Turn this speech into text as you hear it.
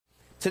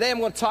Today I'm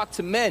going to talk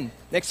to men.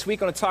 Next week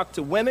I'm going to talk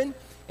to women.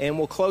 And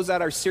we'll close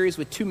out our series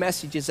with 2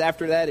 messages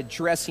after that,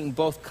 addressing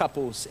both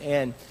couples.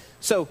 And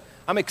so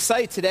I'm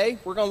excited today.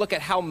 We're going to look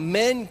at how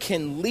men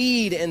can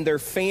lead in their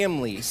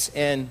families.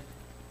 And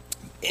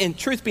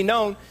truth be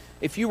known,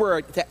 if you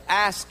were to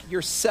ask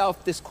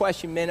yourself this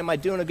question, man, am I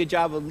doing a good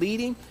job of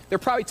leading? There are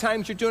probably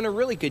times you're doing a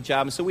really good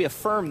job, and so we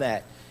affirm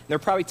that. And there are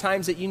probably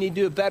times that you need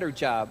to do a better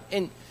job.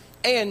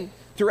 And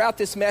throughout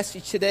this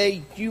message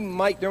today,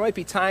 there might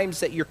be times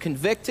that you're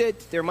convicted.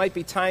 There might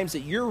be times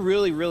that you're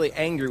really, really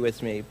angry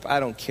with me. I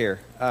don't care.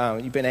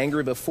 You've been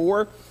angry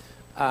before,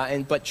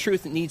 but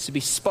truth needs to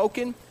be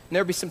spoken. And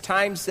there'll be some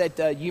times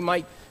that you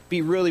might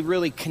be really,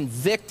 really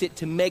convicted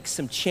to make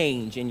some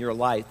change in your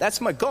life.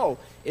 That's my goal,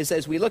 is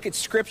as we look at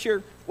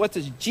Scripture, what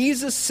does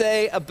Jesus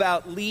say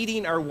about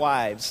leading our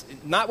wives?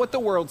 Not what the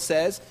world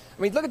says.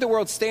 I mean, look at the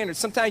world standards.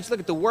 Sometimes you look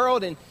at the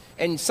world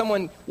and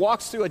someone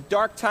walks through a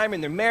dark time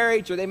in their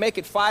marriage, or they make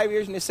it 5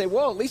 years, and they say,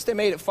 well, at least they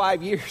made it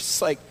 5 years.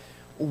 It's like,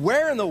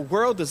 where in the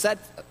world does that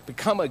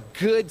become a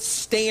good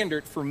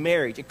standard for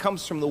marriage? It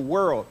comes from the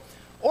world.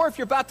 Or if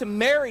you're about to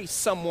marry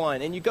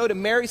someone, and you go to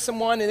marry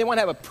someone, and they want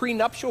to have a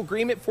prenuptial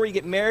agreement before you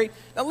get married.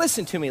 Now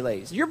listen to me,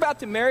 ladies. You're about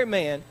to marry a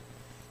man,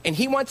 and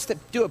he wants to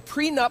do a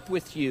prenup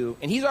with you,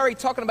 and he's already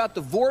talking about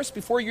divorce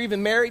before you're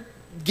even married.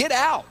 Get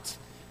out.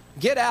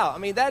 Get out. I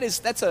mean,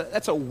 that's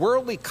a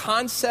worldly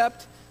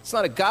concept. It's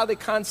not a godly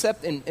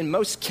concept. In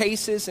most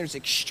cases, there's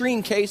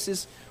extreme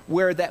cases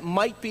where there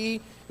might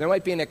be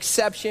an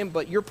exception,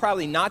 but you're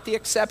probably not the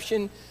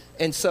exception.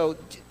 And so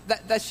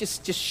that's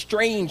just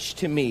strange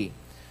to me.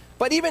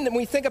 But even when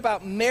we think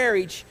about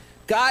marriage,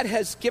 God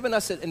has given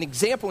us an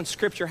example in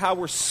Scripture how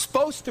we're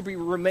supposed to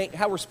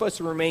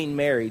remain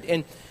married.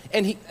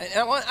 And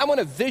I want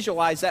to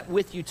visualize that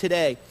with you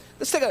today.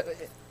 Let's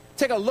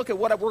take a look at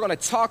what we're going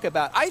to talk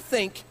about. I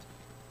think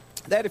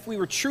that if we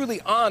were truly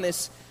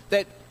honest,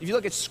 that if you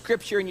look at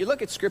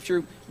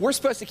Scripture, we're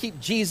supposed to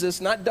keep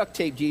Jesus, not duct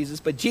tape Jesus,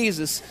 but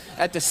Jesus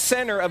at the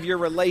center of your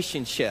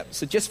relationship.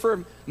 So just for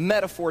a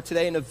metaphor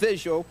today and a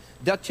visual,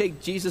 duct tape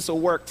Jesus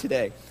will work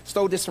today.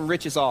 Stole this from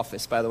Rich's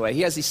office, by the way.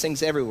 He has these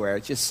things everywhere.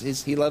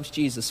 He loves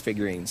Jesus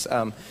figurines.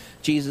 Duct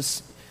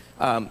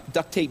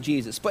tape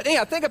Jesus. But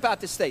anyhow, think about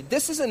this today.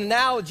 This is an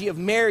analogy of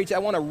marriage I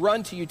want to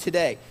run to you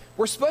today.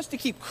 We're supposed to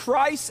keep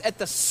Christ at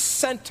the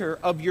center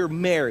of your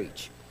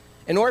marriage.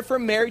 In order for a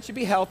marriage to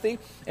be healthy,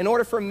 in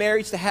order for a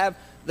marriage to have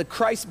the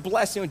Christ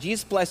blessing, or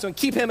Jesus blessing,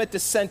 keep him at the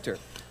center.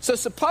 So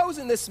suppose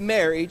in this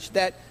marriage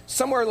that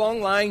somewhere along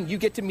the line you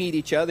get to meet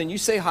each other and you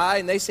say hi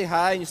and they say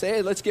hi and you say,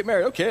 hey, let's get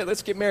married. Okay,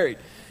 let's get married.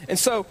 And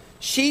so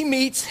she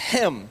meets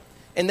him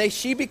and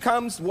she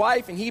becomes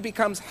wife and he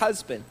becomes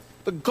husband.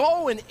 The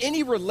goal in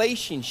any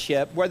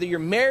relationship, whether you're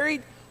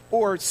married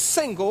or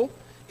single,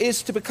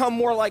 is to become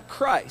more like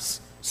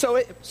Christ.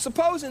 So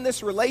suppose in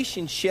this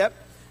relationship,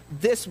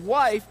 this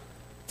wife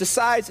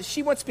decides that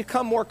she wants to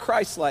become more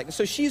Christ-like. And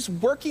so she's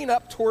working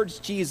up towards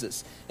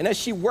Jesus. And as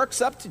she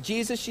works up to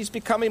Jesus, she's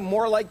becoming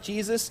more like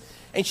Jesus.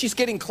 And she's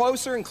getting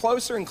closer and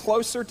closer and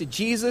closer to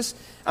Jesus.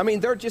 I mean,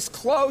 they're just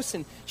close.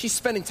 And she's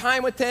spending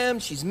time with him.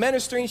 She's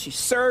ministering. She's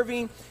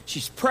serving.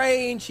 She's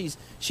praying. She's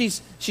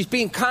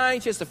being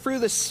kind. She has the fruit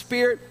of the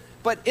Spirit.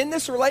 But in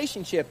this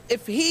relationship,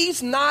 if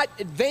he's not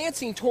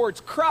advancing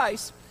towards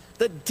Christ,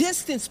 the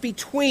distance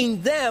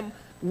between them,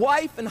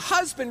 wife and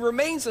husband,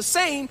 remains the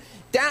same,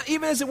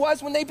 even as it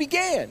was when they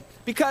began,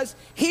 because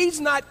he's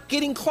not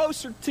getting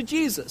closer to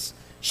Jesus.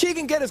 She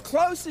can get as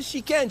close as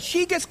she can.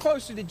 She gets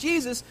closer to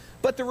Jesus,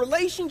 but the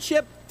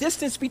relationship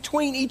distance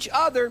between each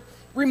other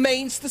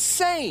remains the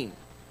same.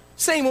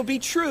 Same will be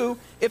true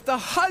if the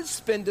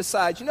husband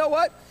decides, you know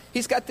what?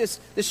 He's got this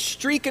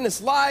streak in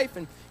his life,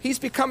 and he's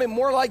becoming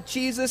more like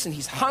Jesus, and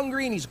he's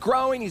hungry, and he's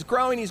growing,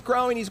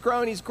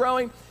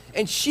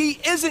 and she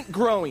isn't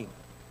growing.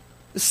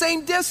 The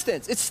same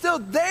distance. It's still,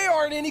 they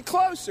aren't any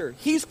closer.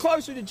 He's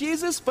closer to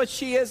Jesus, but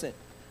she isn't.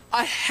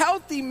 A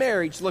healthy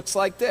marriage looks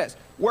like this,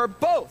 where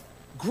both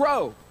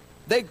grow.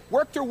 They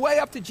work their way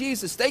up to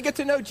Jesus. They get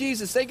to know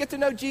Jesus.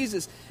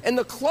 And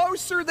the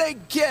closer they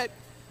get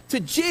to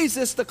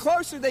Jesus, the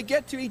closer they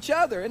get to each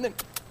other. And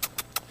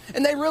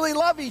they really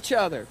love each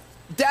other.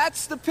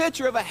 That's the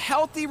picture of a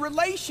healthy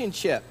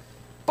relationship.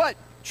 But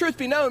truth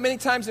be known, many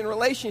times in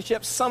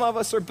relationships, some of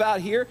us are about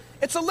here,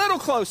 it's a little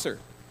closer.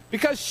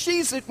 Because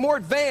she's more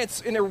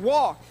advanced in her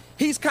walk.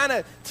 He's kind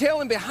of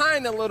tailing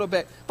behind a little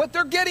bit. But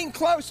they're getting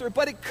closer.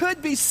 But it could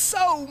be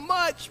so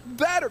much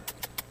better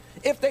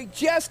if they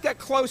just got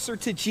closer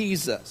to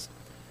Jesus.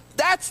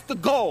 That's the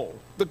goal.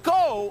 The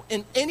goal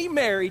in any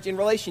marriage and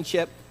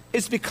relationship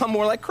is to become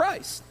more like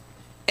Christ.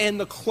 And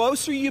the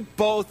closer you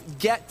both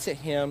get to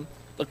him,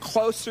 the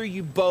closer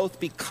you both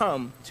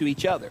become to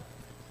each other.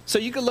 So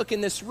you can look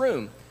in this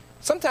room.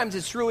 Sometimes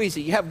it's real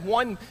easy. You have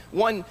one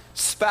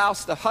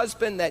spouse, the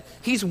husband, that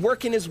he's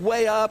working his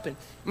way up, and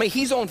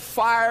he's on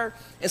fire.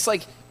 It's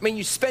like,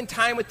 you spend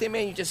time with him,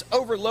 and you just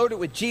overload it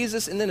with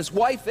Jesus, and then his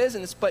wife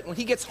isn't. But when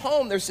he gets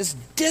home, there's this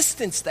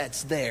distance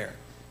that's there.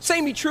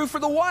 Same be true for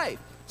the wife.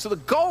 So the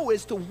goal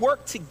is to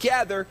work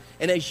together,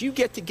 and as you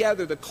get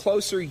together, the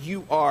closer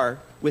you are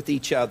with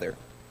each other.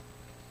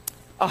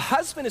 A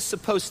husband is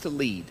supposed to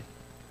lead.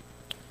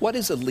 What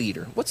is a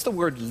leader? What's the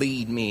word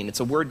lead mean? It's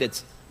a word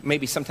that's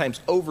maybe sometimes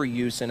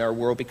overused in our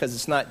world because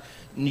it's not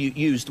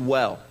used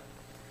well.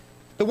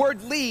 The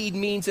word lead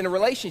means in a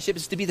relationship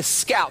is to be the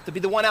scout, to be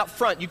the one out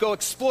front. You go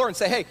explore and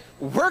say, hey,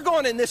 we're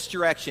going in this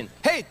direction.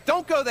 Hey,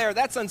 don't go there.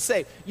 That's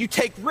unsafe. You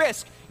take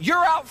risk.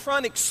 You're out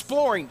front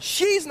exploring.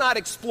 She's not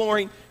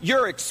exploring.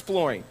 You're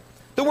exploring.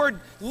 The word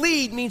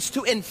lead means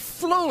to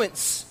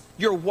influence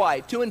your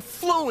wife, to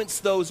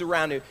influence those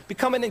around you,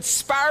 become an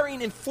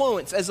inspiring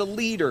influence as a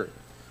leader.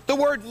 The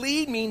word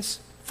lead means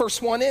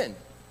first one in.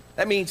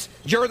 That means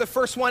you're the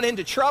first one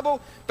into trouble.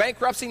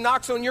 Bankruptcy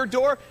knocks on your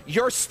door.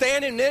 You're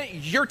standing in it.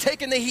 You're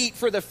taking the heat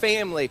for the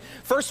family.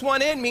 First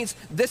one in means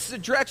this is a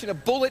direction. A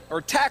bullet or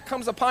attack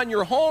comes upon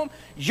your home.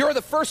 You're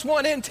the first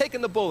one in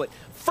taking the bullet.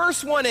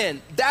 First one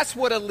in. That's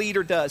what a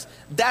leader does.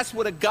 That's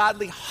what a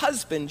godly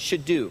husband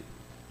should do.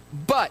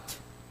 But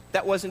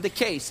that wasn't the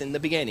case in the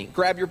beginning.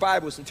 Grab your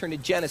Bibles and turn to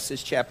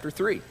Genesis chapter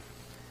 3.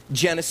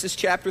 Genesis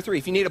chapter 3.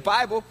 If you need a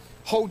Bible,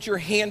 hold your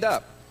hand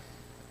up.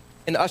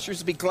 And the ushers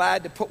will be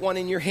glad to put one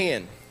in your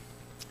hand.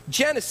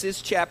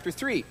 Genesis chapter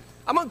 3.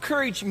 I'm going to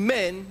encourage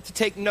men to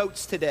take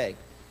notes today.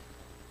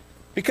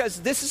 Because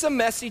this is a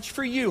message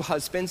for you,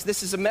 husbands.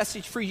 This is a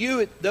message for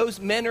you. Those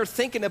men are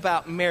thinking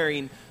about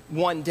marrying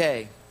one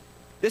day.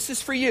 This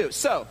is for you.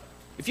 So,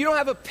 if you don't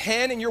have a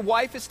pen and your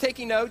wife is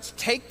taking notes,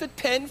 take the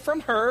pen from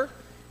her.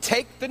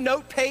 Take the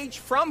note page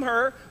from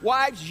her.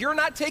 Wives, you're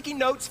not taking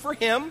notes for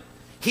him.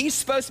 He's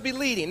supposed to be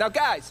leading. Now,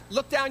 guys,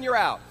 look down your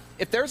aisle.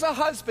 If there's a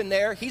husband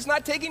there, he's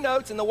not taking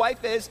notes, and the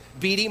wife is,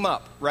 beat him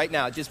up right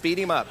now. Just beat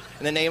him up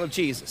in the name of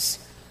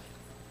Jesus.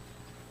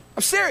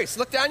 I'm serious.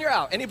 Look down your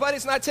aisle.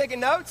 Anybody's not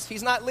taking notes,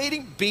 he's not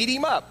leading, beat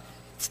him up.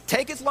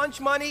 Take his lunch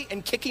money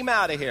and kick him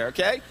out of here,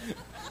 okay?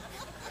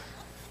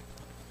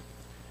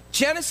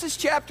 Genesis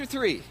chapter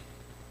 3.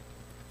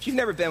 If you've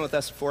never been with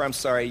us before, I'm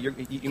sorry. You're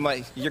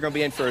going to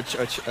be in for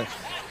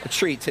a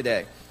treat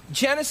today.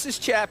 Genesis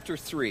chapter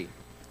 3.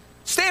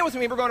 Stand with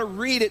me. We're going to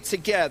read it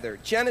together.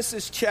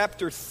 Genesis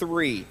chapter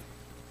 3.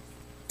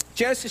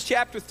 Genesis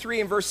chapter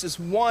 3 and verses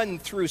 1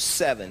 through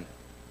 7.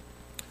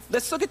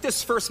 Let's look at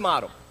this first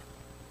model.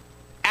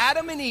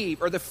 Adam and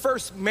Eve are the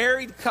first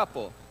married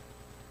couple.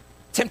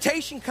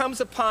 Temptation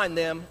comes upon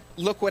them.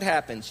 Look what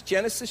happens.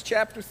 Genesis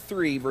chapter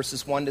 3,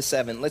 verses 1 to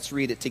 7. Let's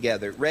read it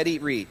together. Ready,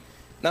 read.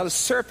 Now the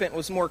serpent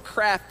was more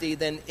crafty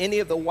than any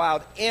of the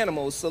wild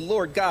animals the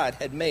Lord God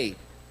had made.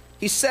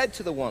 He said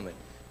to the woman,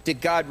 did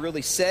God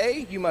really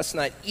say, you must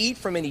not eat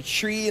from any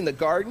tree in the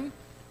garden?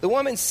 The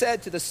woman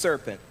said to the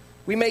serpent,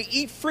 we may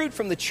eat fruit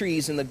from the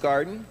trees in the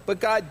garden, but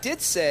God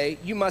did say,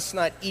 you must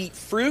not eat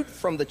fruit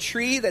from the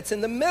tree that's in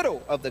the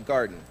middle of the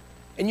garden,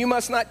 and you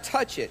must not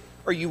touch it,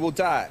 or you will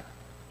die.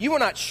 You will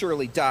not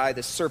surely die,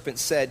 the serpent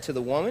said to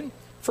the woman,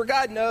 for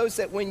God knows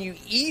that when you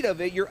eat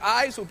of it, your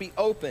eyes will be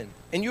open,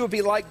 and you will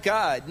be like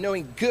God,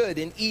 knowing good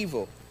and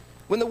evil.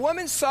 When the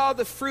woman saw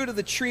the fruit of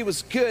the tree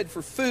was good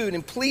for food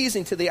and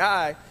pleasing to the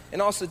eye,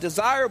 and also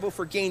desirable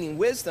for gaining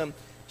wisdom,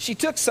 she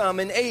took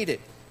some and ate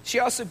it. She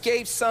also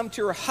gave some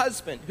to her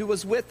husband who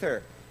was with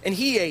her, and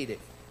he ate it.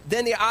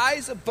 Then the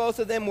eyes of both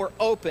of them were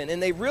open,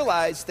 and they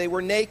realized they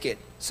were naked.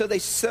 So they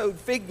sewed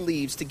fig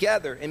leaves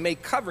together and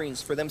made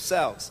coverings for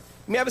themselves.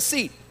 You may have a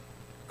seat.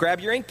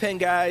 Grab your ink pen,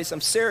 guys. I'm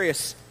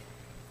serious.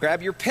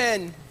 Grab your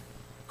pen.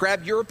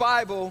 Grab your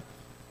Bible.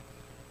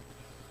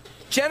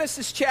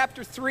 Genesis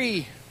chapter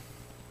 3.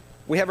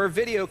 We have our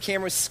video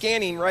cameras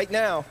scanning right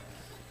now.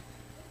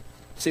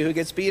 See who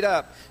gets beat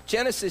up.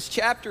 Genesis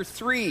chapter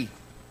 3.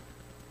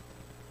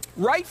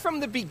 Right from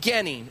the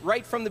beginning,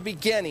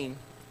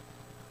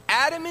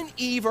 Adam and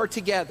Eve are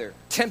together.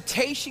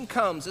 Temptation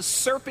comes, a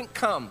serpent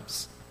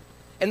comes.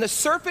 And the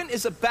serpent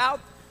is about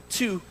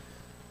to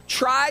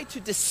try to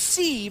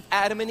deceive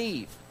Adam and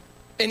Eve.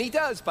 And he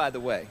does, by the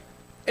way.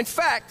 In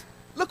fact,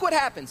 look what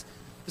happens.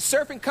 The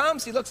serpent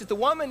comes, he looks at the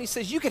woman, he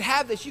says, you could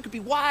have this, you could be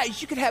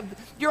wise,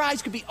 your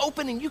eyes could be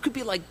open, and you could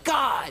be like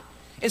God.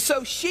 And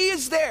so she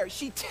is there.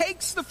 She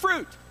takes the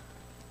fruit.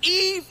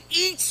 Eve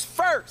eats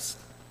first.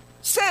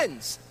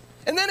 Sins.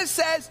 And then it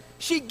says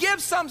she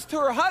gives some to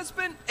her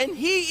husband and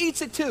he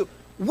eats it too.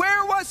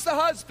 Where was the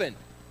husband?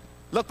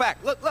 Look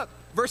back. Look.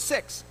 Verse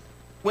 6.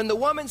 When the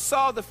woman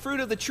saw the fruit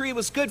of the tree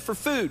was good for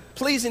food,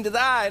 pleasing to the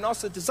eye and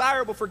also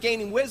desirable for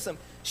gaining wisdom,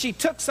 she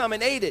took some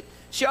and ate it.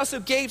 She also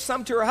gave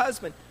some to her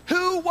husband,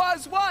 who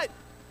was what?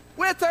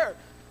 With her.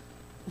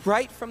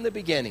 Right from the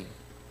beginning.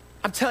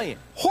 I'm telling you,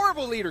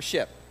 horrible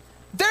leadership.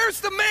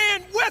 There's the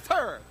man with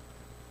her.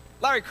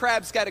 Larry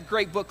Crabb's got a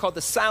great book called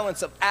The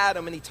Silence of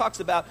Adam, and he talks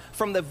about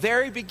from the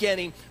very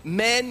beginning,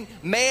 man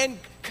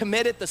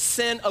committed the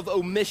sin of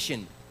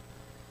omission.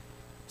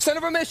 Sin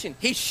of omission.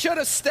 He should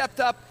have stepped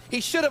up.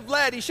 He should have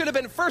led. He should have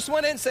been the first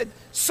one in and said,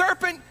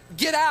 serpent,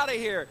 get out of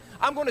here.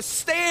 I'm going to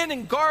stand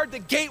and guard the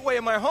gateway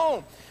of my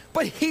home.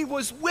 But he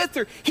was with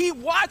her. He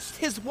watched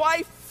his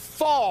wife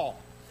fall.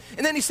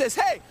 And then he says,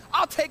 hey,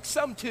 I'll take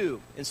some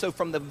too. And so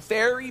from the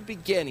very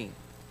beginning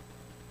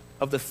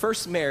of the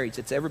first marriage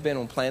that's ever been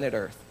on planet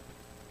Earth,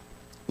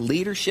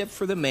 leadership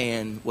for the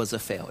man was a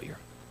failure.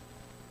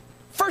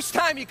 First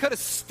time he could have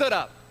stood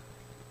up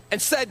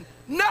and said,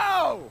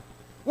 no,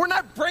 we're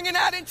not bringing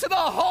that into the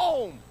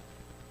home.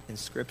 And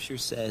Scripture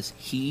says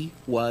he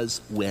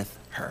was with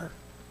her.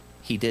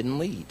 He didn't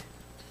lead.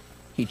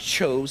 He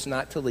chose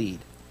not to lead.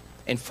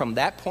 And from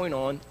that point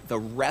on, the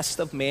rest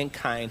of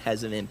mankind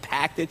has been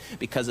impacted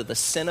because of the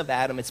sin of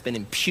Adam. It's been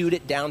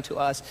imputed down to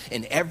us,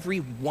 and every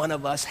one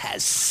of us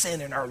has sin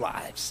in our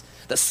lives.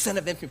 The sin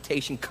of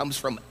imputation comes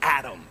from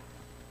Adam.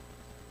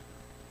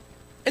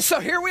 And so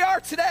here we are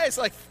today. It's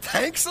like,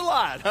 thanks a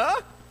lot,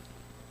 huh?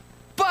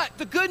 But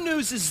the good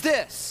news is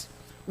this.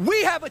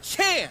 We have a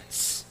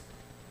chance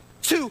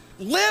to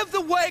live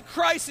the way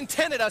Christ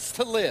intended us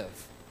to live.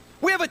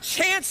 We have a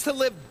chance to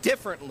live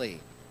differently.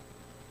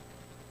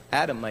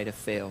 Adam might have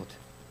failed.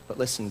 But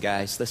listen,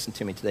 guys, listen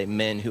to me today.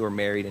 Men who are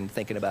married and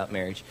thinking about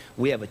marriage,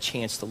 we have a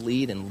chance to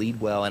lead and lead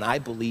well, and I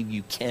believe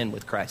you can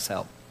with Christ's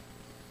help.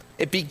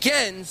 It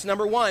begins,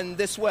 number one,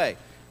 this way.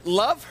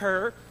 Love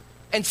her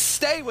and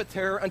stay with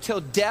her until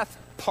death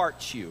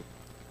parts you.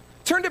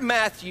 Turn to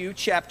Matthew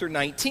chapter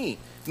 19.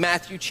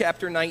 Matthew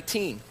chapter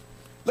 19.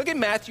 Look at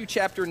Matthew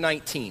chapter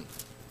 19.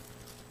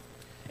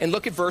 And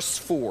look at verse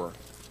 4.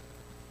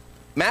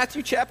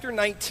 Matthew chapter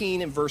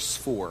 19 and verse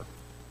 4.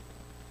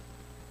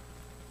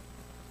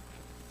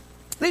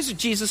 These are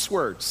Jesus'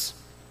 words.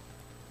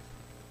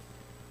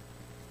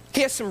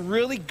 He has some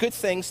really good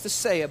things to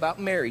say about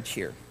marriage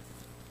here.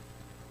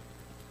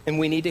 And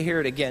we need to hear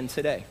it again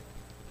today.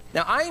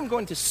 Now, I am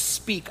going to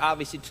speak,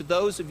 obviously, to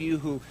those of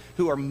you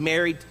who are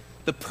married.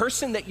 The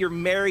person that you're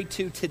married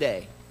to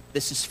today,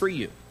 this is for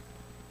you.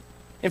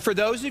 And for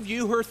those of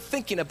you who are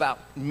thinking about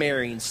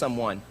marrying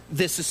someone,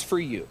 this is for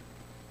you.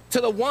 To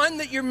the one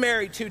that you're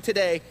married to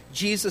today,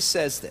 Jesus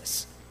says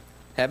this.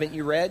 Haven't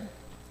you read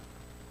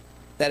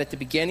that at the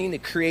beginning the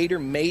Creator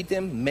made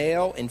them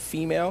male and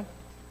female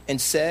and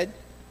said,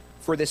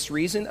 for this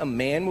reason a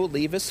man will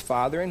leave his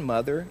father and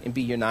mother and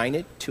be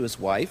united to his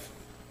wife,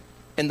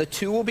 and the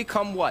two will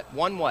become what?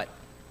 One what?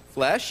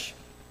 Flesh.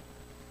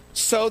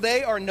 So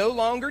they are no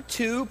longer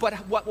two, but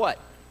what?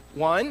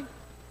 One.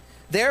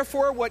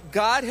 Therefore, what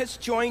God has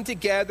joined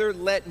together,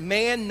 let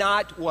man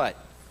not what?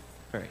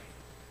 Right.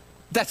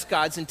 That's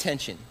God's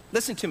intention.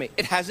 Listen to me.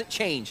 It hasn't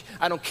changed.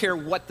 I don't care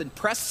what the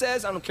press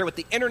says. I don't care what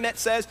the internet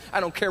says. I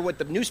don't care what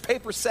the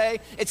newspapers say.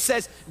 It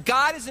says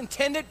God is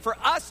intended for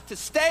us to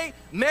stay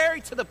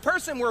married to the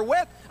person we're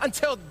with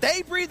until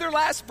they breathe their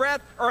last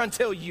breath or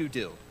until you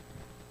do.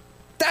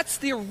 That's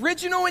the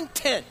original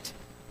intent.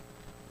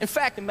 In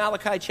fact, in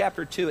Malachi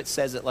chapter 2, it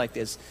says it like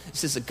this. It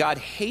says that God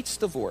hates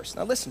divorce.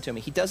 Now listen to me.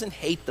 He doesn't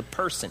hate the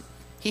person.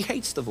 He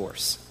hates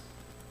divorce.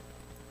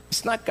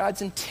 It's not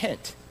God's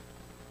intent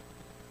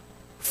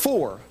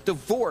for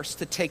divorce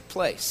to take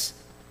place.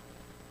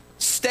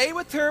 Stay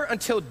with her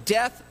until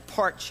death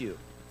parts you.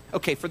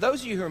 Okay, for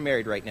those of you who are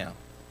married right now,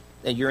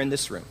 and you're in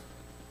this room,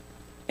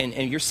 and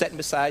you're sitting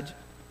beside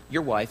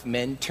your wife,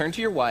 men, turn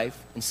to your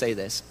wife and say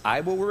this: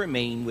 I will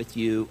remain with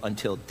you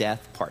until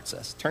death parts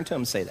us. Turn to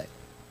him and say that.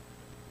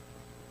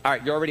 All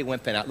right, you're already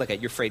wimping out. Look at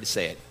it, you're afraid to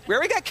say it. We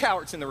already got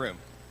cowards in the room.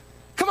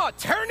 Come on,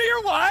 turn to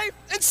your wife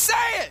and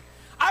say it.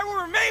 I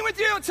will remain with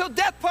you until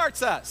death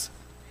parts us.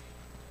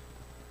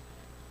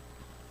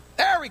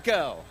 There we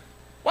go.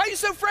 Why are you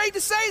so afraid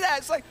to say that?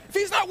 It's like, if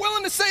he's not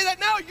willing to say that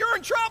now, you're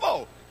in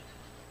trouble.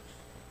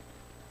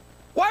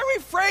 Why are we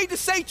afraid to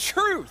say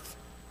truth?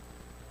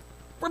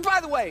 By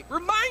the way,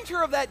 remind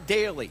her of that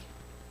daily.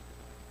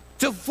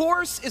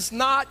 Divorce is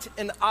not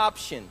an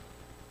option.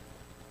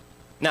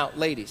 Now,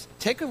 ladies,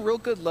 take a real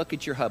good look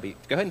at your hubby.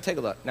 Go ahead and take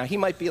a look. Now, he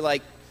might be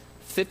like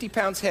 50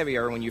 pounds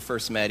heavier when you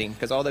first met him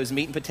because all those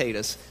meat and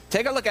potatoes.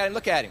 Take a look at him.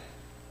 Look at him.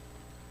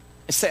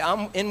 And say,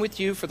 I'm in with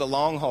you for the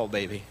long haul,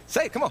 baby.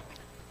 Say it. Come on.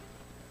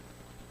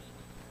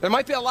 There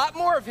might be a lot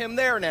more of him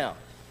there now.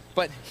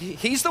 But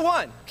he's the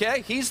one,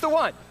 okay? He's the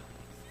one.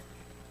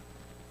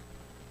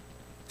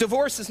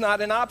 Divorce is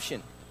not an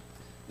option.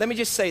 Let me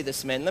just say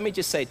this, men. Let me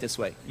just say it this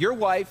way. Your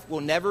wife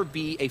will never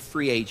be a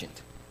free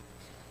agent.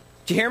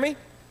 Do you hear me?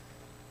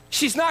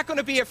 She's not going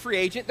to be a free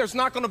agent. There's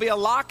not going to be a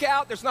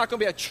lockout. There's not going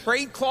to be a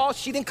trade clause.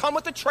 She didn't come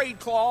with a trade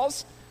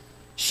clause.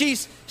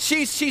 She's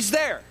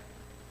there.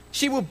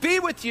 She will be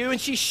with you,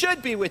 and she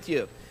should be with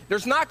you.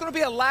 There's not going to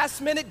be a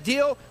last-minute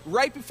deal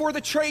right before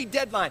the trade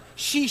deadline.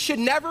 She should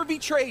never be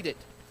traded.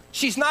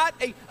 She's not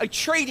a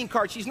trading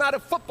card. She's not a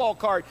football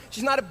card.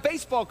 She's not a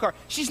baseball card.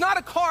 She's not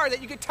a car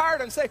that you get tired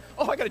of and say,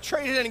 oh, I got to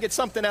trade it in and get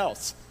something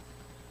else.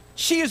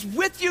 She is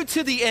with you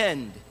to the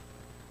end.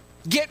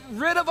 Get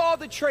rid of all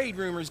the trade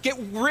rumors. Get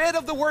rid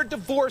of the word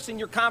divorce in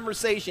your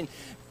conversation.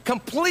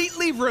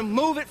 Completely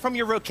remove it from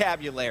your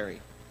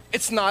vocabulary.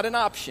 It's not an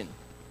option.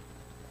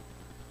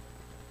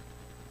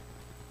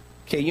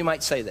 Okay, you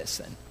might say this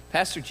then.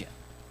 Pastor Jim,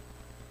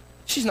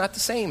 she's not the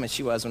same as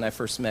she was when I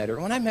first met her.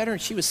 When I met her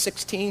and she was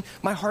 16,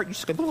 my heart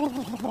used to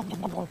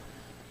go,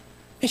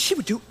 and she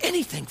would do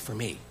anything for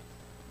me.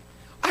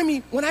 I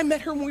mean, when I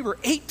met her when we were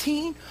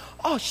 18,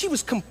 she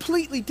was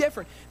completely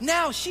different.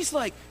 Now she's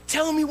like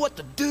telling me what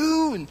to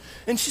do,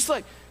 and she's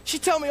like She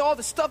tell me all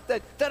the stuff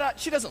that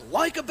she doesn't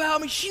like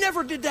about me. She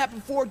never did that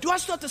before. Do I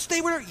still have to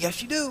stay with her?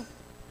 Yes, you do.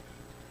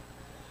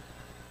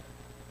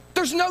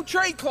 There's no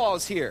trade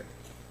clause here.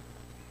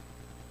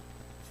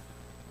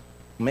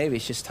 Maybe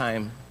it's just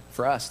time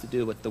for us to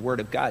do what the Word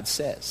of God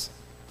says.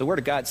 The Word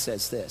of God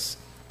says this,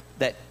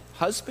 that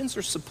husbands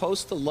are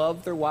supposed to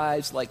love their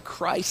wives like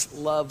Christ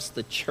loves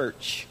the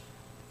church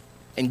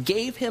and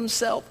gave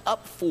himself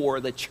up for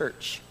the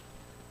church.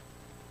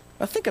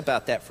 Now think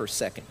about that for a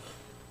second.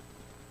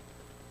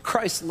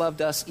 Christ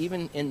loved us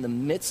even in the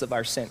midst of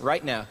our sin.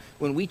 Right now,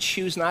 when we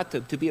choose not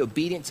to be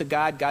obedient to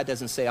God, God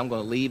doesn't say, I'm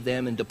going to leave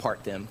them and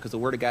depart them. Because the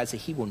Word of God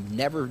says he will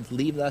never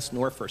leave us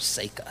nor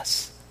forsake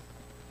us.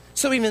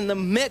 So even in the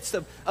midst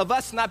of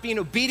us not being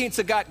obedient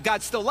to God,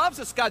 God still loves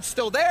us. God's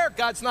still there.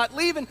 God's not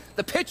leaving.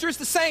 The picture's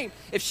the same.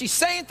 If she's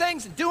saying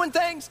things and doing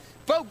things,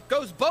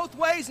 goes both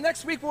ways.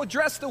 Next week we'll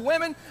address the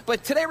women.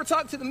 But today we're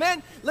talking to the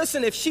men.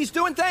 Listen, if she's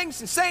doing things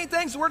and saying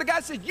things, the Word of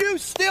God says, you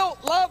still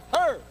love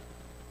her.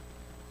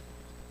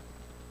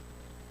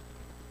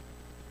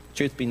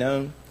 Truth be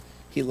known,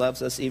 he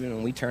loves us even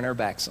when we turn our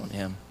backs on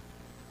him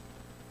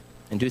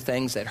and do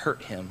things that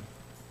hurt him.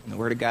 And the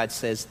Word of God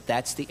says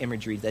that's the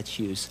imagery that's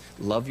used.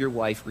 Love your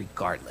wife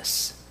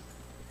regardless.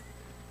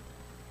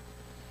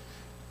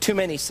 Too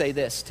many say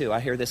this too. I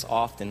hear this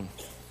often.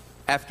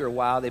 After a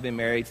while, they've been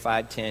married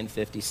 5, 10,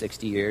 50,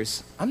 60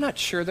 years. I'm not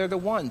sure they're the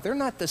one. They're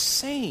not the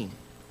same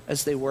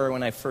as they were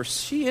when I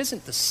first. She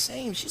isn't the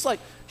same. She's a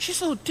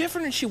little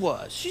different than she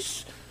was.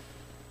 She's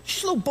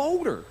a little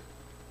bolder.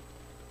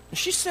 And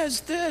she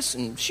says this,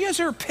 and she has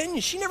her opinion.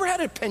 She never had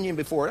an opinion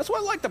before. That's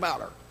what I liked about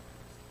her.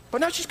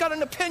 But now she's got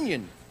an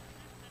opinion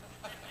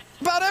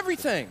about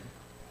everything.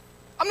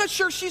 I'm not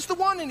sure she's the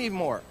one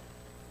anymore.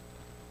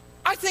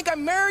 I think I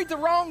married the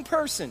wrong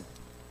person.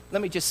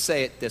 Let me just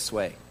say it this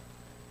way.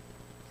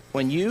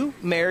 When you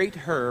married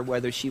her,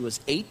 whether she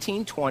was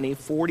 18, 20,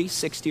 40,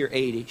 60, or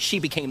 80, she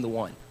became the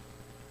one.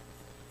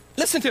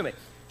 Listen to me.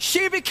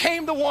 She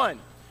became the one.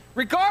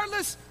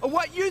 Regardless of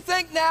what you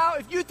think now,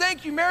 if you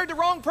think you married the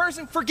wrong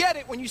person, forget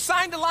it. When you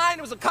signed the line,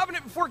 it was a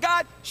covenant before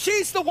God.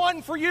 She's the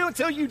one for you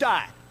until you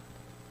die.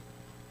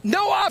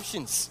 No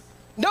options.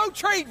 No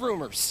trade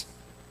rumors.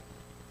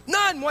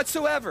 None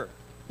whatsoever.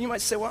 You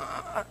might say, well,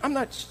 I'm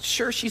not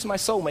sure she's my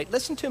soulmate.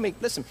 Listen to me.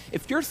 Listen,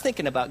 if you're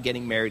thinking about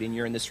getting married and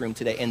you're in this room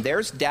today and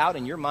there's doubt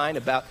in your mind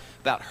about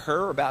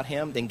her or about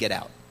him, then get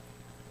out.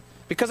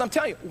 Because I'm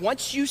telling you,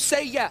 once you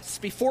say yes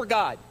before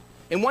God,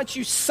 and once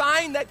you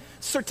sign that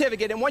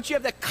certificate, and once you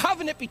have that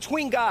covenant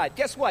between God,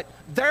 guess what?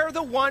 They're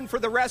the one for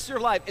the rest of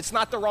your life. It's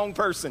not the wrong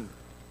person.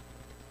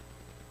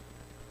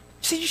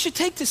 See, you should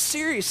take this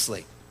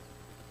seriously.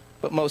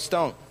 But most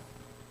don't.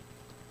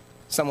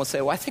 Some will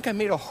say, well, I think I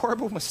made a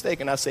horrible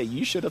mistake. And I say,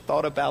 you should have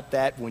thought about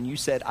that when you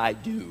said, I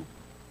do.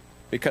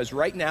 Because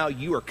right now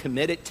you are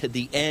committed to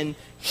the end.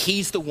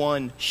 He's the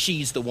one,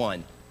 she's the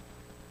one.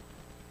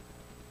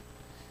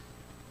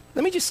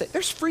 Let me just say,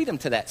 there's freedom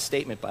to that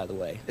statement, by the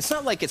way. It's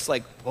not like it's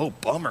like, oh,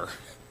 bummer.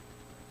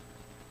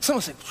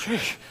 Someone said, I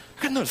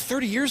got another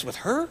 30 years with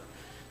her? Or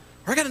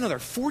I got another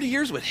 40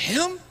 years with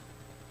him?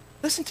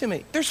 Listen to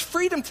me. There's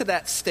freedom to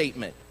that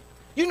statement.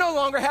 You no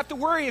longer have to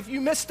worry if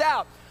you missed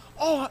out.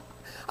 Oh,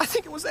 I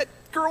think it was that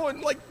girl in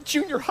like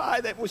junior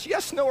high that was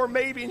yes, no, or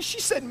maybe, and she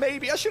said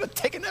maybe. I should have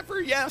taken that for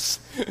a yes.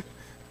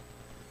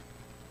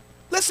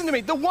 Listen to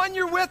me. The one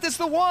you're with is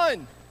the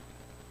one.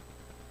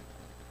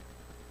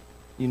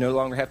 You no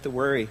longer have to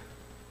worry.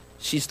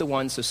 She's the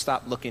one, so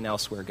stop looking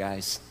elsewhere,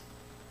 guys.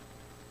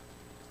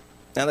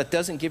 Now, that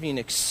doesn't give you an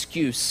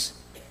excuse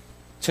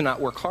to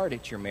not work hard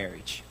at your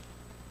marriage.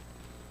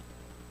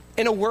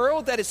 In a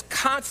world that is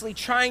constantly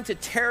trying to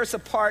tear us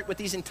apart with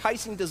these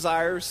enticing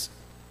desires,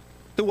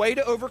 the way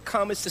to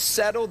overcome is to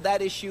settle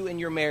that issue in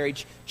your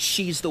marriage.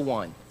 She's the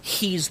one.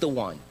 He's the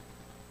one.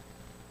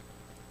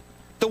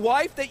 The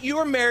wife that you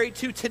are married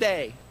to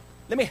today,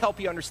 let me help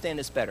you understand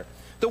this better.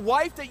 The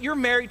wife that you're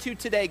married to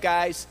today,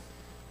 guys,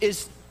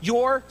 is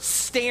your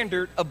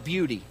standard of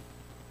beauty.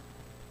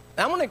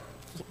 Now, I want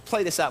to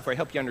play this out for you,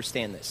 help you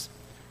understand this.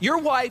 Your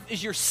wife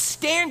is your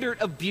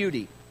standard of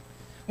beauty.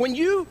 When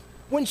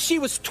she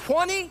was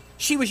 20,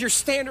 she was your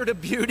standard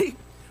of beauty.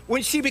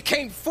 When she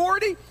became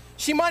 40,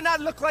 she might not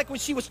look like when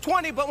she was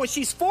 20, but when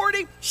she's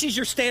 40, she's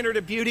your standard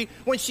of beauty.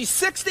 When she's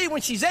 60,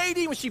 when she's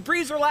 80, when she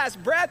breathes her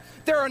last breath,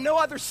 there are no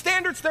other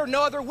standards. There are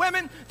no other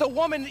women. The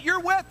woman that you're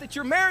with, that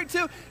you're married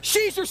to,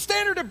 she's your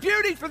standard of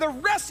beauty for the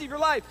rest of your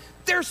life.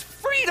 There's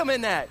freedom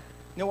in that.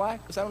 You know why?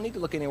 Because I don't need to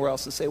look anywhere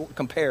else and say, well,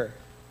 compare.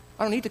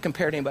 I don't need to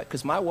compare to anybody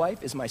because my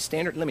wife is my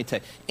standard. Let me tell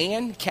you,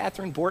 Ann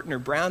Catherine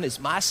Bortner Brown is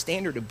my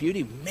standard of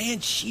beauty. Man,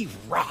 she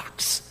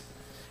rocks.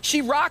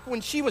 She rocked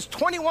when she was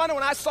 21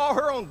 when I saw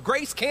her on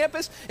Grace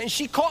campus, and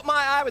she caught my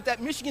eye with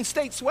that Michigan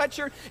State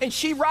sweatshirt, and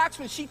she rocks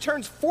when she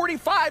turns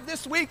 45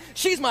 this week.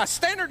 She's my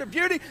standard of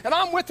beauty, and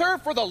I'm with her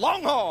for the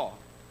long haul.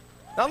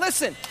 Now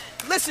listen,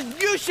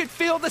 you should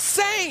feel the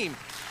same.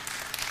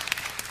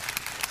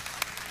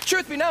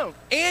 Truth be known,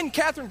 Ann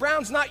Catherine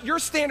Brown's not your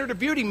standard of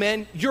beauty,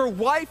 men. Your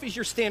wife is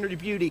your standard of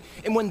beauty.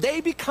 And when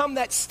they become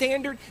that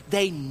standard,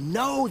 they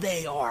know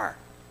they are.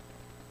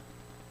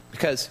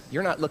 Because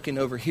you're not looking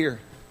over here,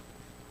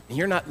 and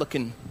you're not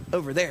looking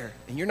over there,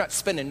 and you're not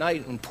spending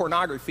night on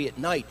pornography at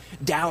night,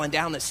 dialing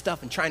down this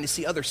stuff and trying to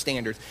see other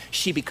standards.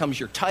 She becomes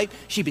your type.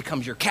 She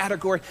becomes your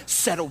category.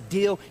 Settled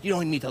deal. You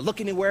don't need to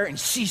look anywhere, and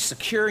she's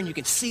secure, and you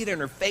can see it in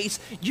her face.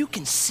 You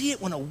can see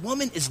it when a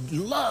woman is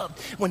loved.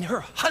 When her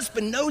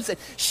husband knows that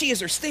she is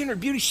her standard of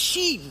beauty,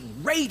 she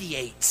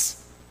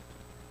radiates.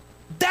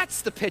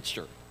 That's the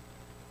picture.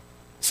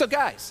 So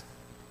guys,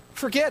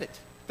 forget it.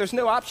 There's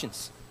no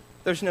options.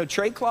 There's no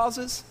trade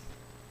clauses.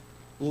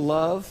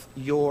 Love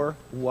your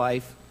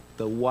wife,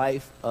 the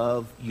wife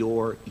of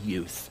your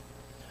youth.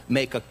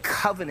 Make a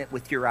covenant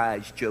with your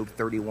eyes, Job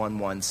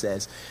 31:1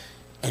 says,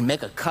 and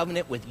make a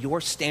covenant with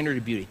your standard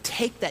of beauty.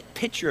 Take that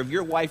picture of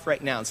your wife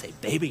right now and say,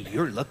 baby,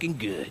 you're looking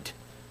good.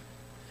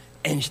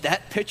 And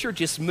that picture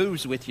just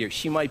moves with you.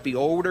 She might be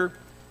older,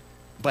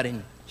 but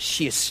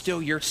she is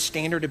still your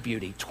standard of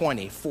beauty,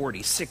 20,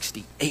 40,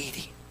 60,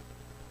 80.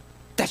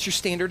 That's your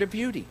standard of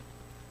beauty.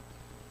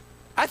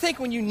 I think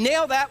when you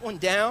nail that one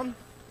down,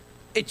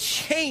 it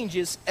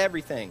changes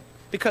everything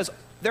because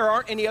there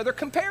aren't any other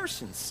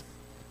comparisons.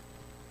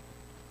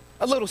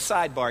 A little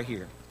sidebar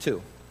here,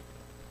 too.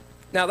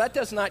 Now, that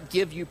does not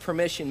give you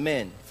permission,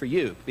 men, for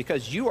you,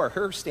 because you are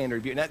her standard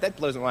of beauty. Now, that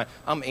blows my mind.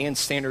 I'm Anne's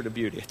standard of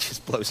beauty. It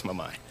just blows my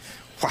mind.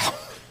 Wow.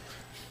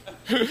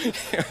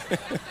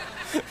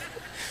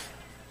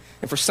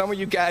 And for some of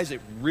you guys,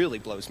 it really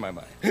blows my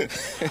mind.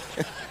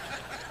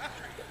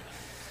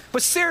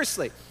 But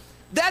seriously,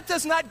 that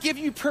does not give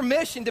you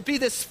permission to be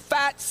this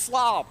fat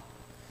slob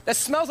that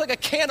smells like a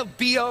can of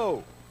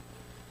B.O.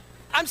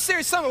 I'm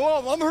serious.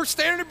 Well, I'm her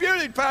standard of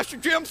beauty. Pastor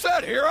Jim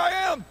said, here I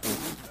am.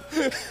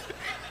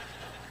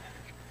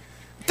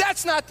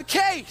 That's not the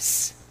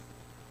case.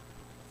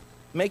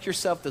 Make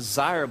yourself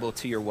desirable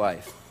to your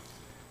wife.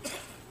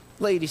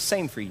 Ladies,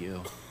 same for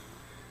you.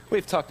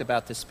 We've talked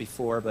about this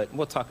before, but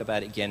we'll talk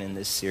about it again in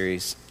this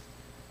series.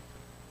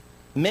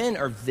 Men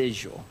are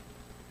visual,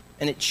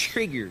 and it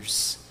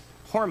triggers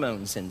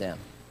hormones in them.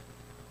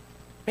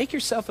 Make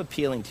yourself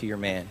appealing to your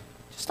man.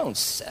 Just don't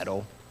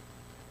settle.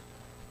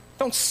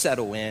 Don't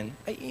settle in.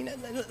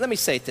 Let me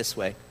say it this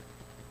way.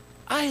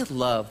 I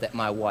love that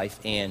my wife,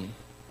 Ann,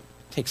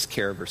 takes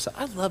care of herself.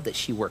 I love that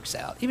she works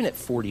out, even at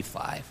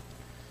 45.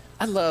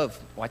 I love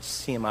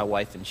seeing my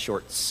wife in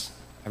shorts.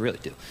 I really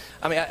do.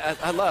 I mean,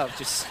 I love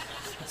just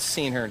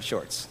seeing her in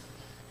shorts.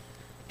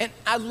 And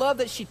I love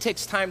that she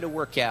takes time to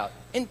work out.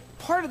 And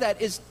part of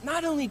that is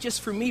not only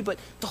just for me, but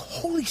the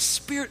Holy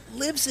Spirit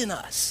lives in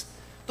us.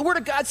 The Word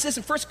of God says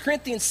in 1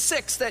 Corinthians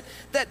 6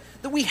 that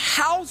we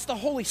house the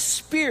Holy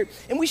Spirit,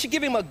 and we should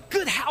give him a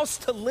good house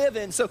to live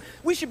in. So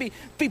we should be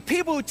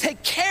people who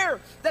take care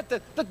that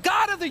the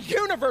God of the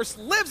universe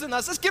lives in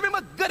us. Let's give him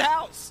a good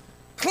house,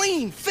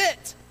 clean,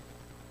 fit.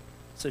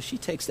 So she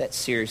takes that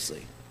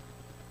seriously.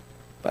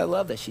 But I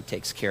love that she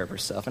takes care of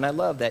herself, and I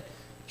love that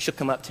she'll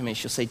come up to me and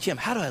she'll say, Jim,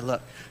 how do I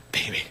look?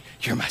 Baby,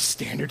 you're my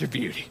standard of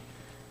beauty.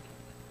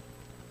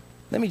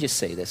 Let me just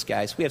say this,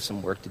 guys. We have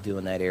some work to do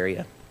in that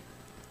area.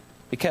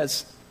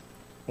 Because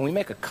when we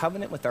make a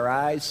covenant with our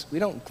eyes, we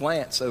don't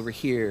glance over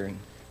here, and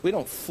we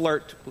don't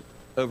flirt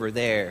over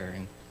there,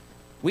 and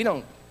we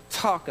don't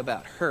talk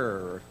about her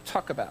or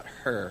talk about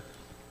her.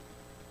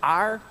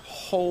 Our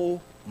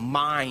whole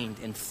mind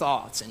and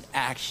thoughts and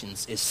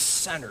actions is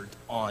centered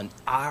on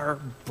our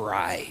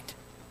bride.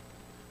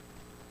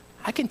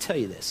 I can tell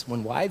you this,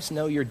 when wives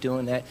know you're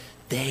doing that,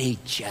 they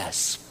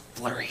just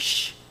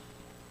flourish.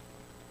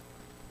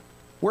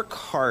 Work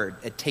hard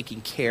at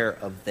taking care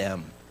of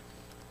them.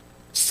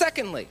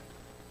 Secondly,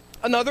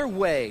 another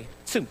way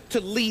to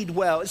lead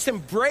well is to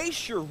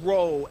embrace your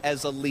role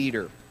as a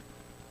leader.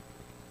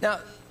 Now,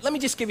 let me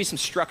just give you some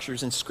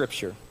structures in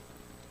Scripture.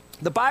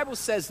 The Bible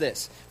says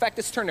this. In fact,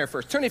 let's turn there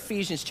first. Turn to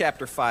Ephesians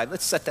chapter 5.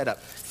 Let's set that up.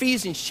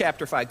 Ephesians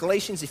chapter 5.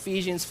 Galatians,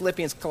 Ephesians,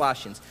 Philippians,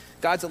 Colossians.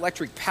 God's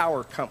electric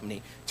power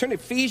company. Turn to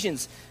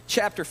Ephesians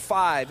chapter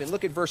 5 and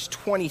look at verse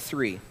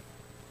 23.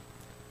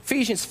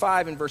 Ephesians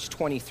 5 and verse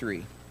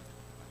 23.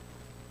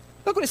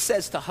 Look what it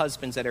says to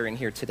husbands that are in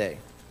here today.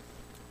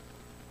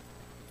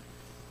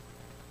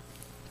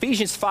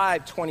 Ephesians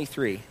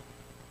 5:23.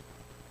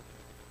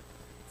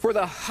 For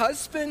the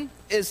husband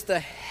is the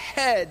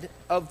head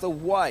of the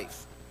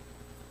wife,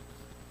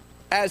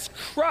 as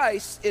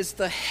Christ is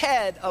the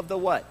head of the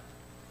what?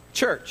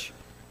 Church,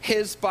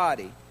 his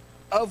body,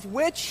 of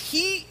which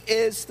he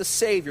is the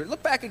Savior.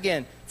 Look back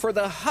again. For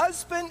the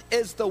husband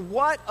is the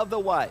what of the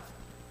wife?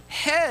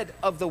 Head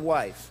of the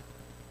wife.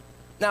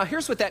 Now,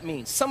 here's what that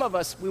means. Some of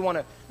us, we want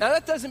to... Now,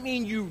 that doesn't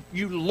mean you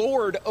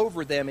lord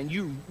over them and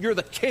you're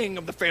the king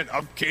of the family.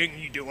 I'm king,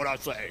 you do what I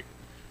say.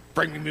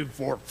 Bring me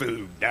before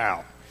food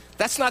now.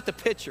 That's not the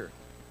picture.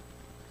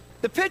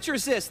 The picture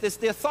is this.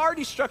 The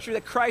authority structure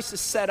that Christ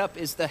has set up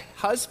is the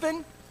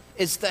husband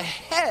is the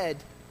head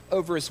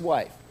over his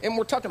wife. And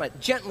we're talking about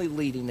gently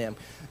leading them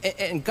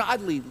and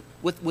godly,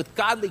 with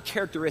godly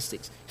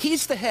characteristics.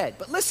 He's the head.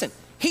 But listen,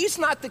 he's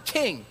not the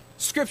king.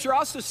 Scripture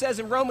also says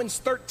in Romans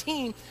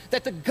 13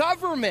 that the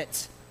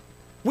government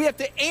We have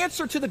to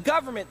answer to the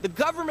government. The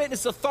government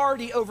is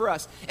authority over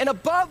us. And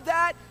above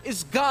that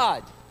is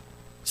God.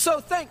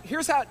 So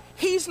here's how,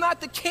 he's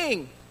not the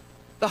king.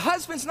 The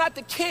husband's not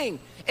the king.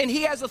 And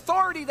he has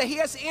authority that he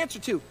has to answer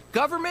to.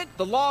 Government,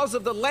 the laws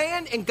of the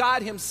land, and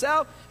God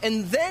himself.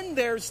 And then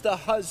there's the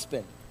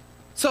husband.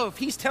 So if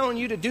he's telling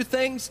you to do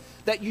things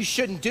that you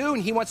shouldn't do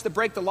and he wants to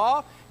break the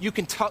law, you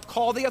can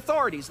call the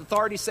authorities. The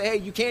authorities say, hey,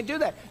 you can't do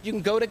that. You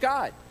can go to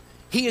God.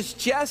 He is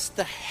just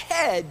the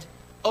head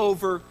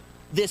over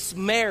this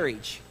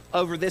marriage,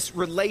 over this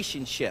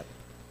relationship.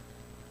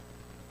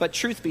 But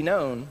truth be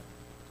known,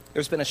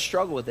 there's been a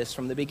struggle with this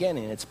from the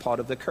beginning. It's part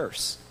of the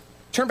curse.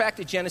 Turn back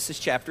to Genesis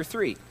chapter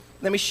 3.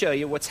 Let me show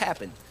you what's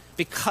happened.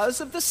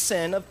 Because of the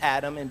sin of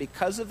Adam and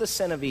because of the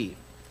sin of Eve,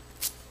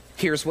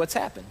 here's what's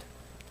happened.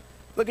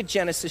 Look at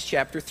Genesis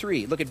chapter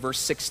 3. Look at verse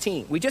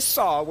 16. We just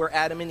saw where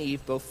Adam and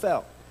Eve both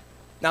fell.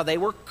 Now they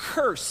were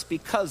cursed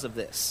because of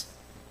this.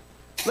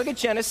 Look at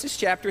Genesis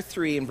chapter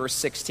 3 and verse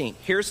 16.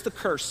 Here's the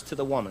curse to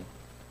the woman.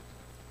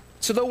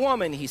 To the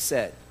woman, he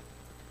said,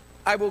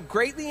 I will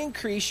greatly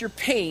increase your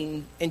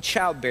pain in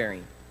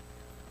childbearing.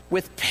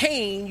 With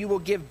pain, you will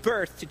give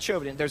birth to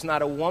children. There's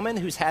not a woman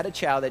who's had a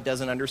child that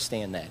doesn't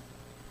understand that.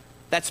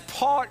 That's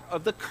part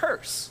of the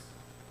curse.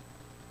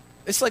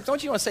 It's like,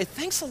 don't you want to say,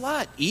 thanks a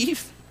lot,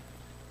 Eve?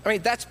 I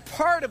mean, that's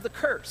part of the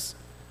curse.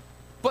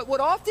 But what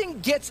often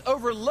gets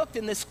overlooked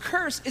in this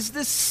curse is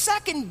this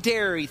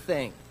secondary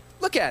thing.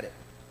 Look at it.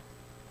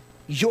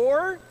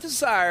 Your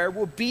desire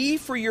will be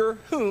for your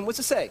whom? What's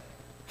it say?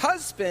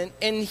 Husband,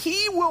 and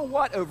he will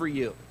what over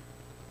you?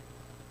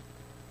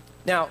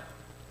 Now,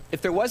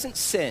 if there wasn't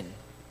sin,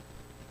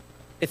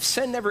 if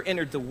sin never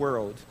entered the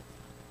world,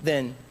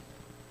 then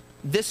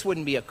there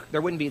wouldn't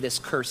be this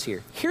curse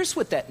here. Here's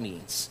what that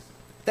means.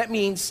 That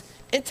means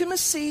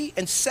intimacy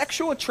and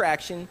sexual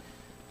attraction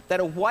that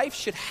a wife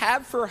should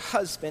have for her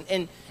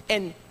husband,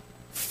 and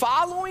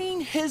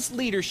following his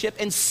leadership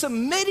and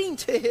submitting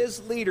to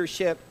his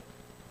leadership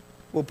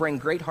will bring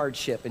great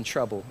hardship and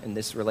trouble in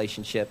this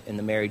relationship, in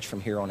the marriage from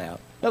here on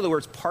out. In other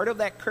words, part of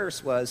that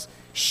curse was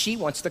she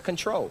wants to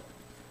control.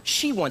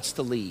 She wants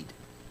to lead.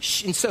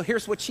 And so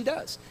here's what she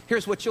does.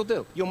 Here's what you'll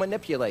do. You'll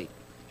manipulate.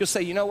 You'll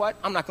say, you know what?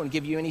 I'm not going to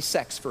give you any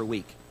sex for a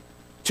week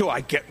till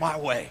I get my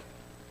way.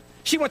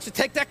 She wants to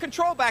take that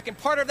control back, and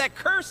part of that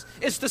curse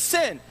is the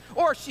sin.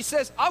 Or she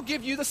says, I'll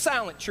give you the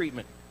silent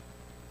treatment.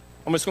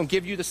 I'm just going to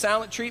give you the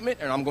silent treatment,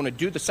 and I'm going to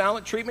do the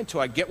silent treatment till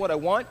I get what I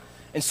want.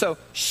 And so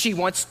she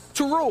wants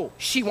to rule.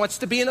 She wants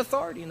to be an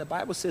authority. And the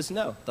Bible says,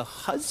 no, the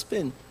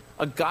husband,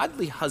 a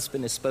godly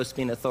husband, is supposed to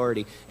be an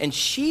authority. And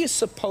she is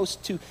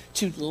supposed to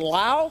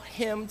allow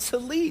him to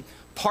lead.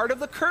 Part of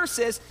the curse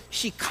is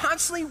she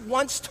constantly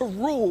wants to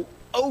rule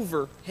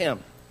over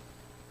him.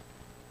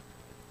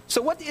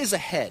 So what is a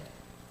head?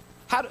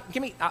 Let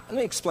me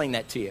explain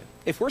that to you.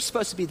 If we're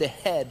supposed to be the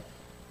head,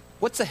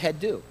 what's a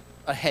head do?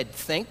 A head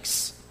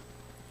thinks.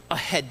 A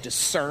head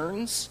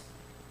discerns.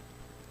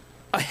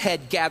 A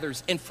head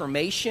gathers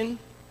information.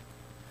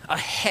 A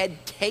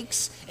head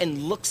takes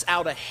and looks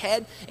out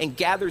ahead and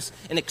gathers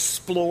and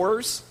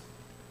explores.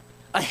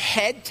 A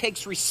head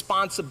takes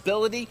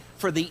responsibility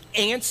for the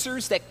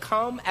answers that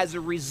come as a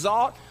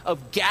result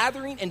of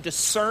gathering and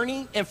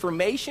discerning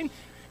information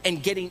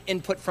and getting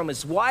input from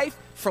his wife,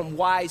 from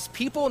wise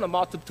people and a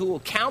multitude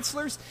of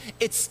counselors.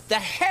 It's the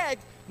head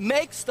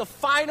makes the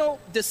final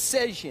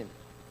decision.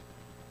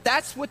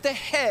 That's what the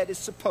head is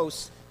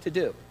supposed to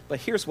do. But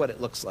here's what it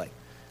looks like.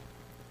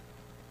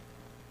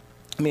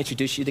 Let me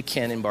introduce you to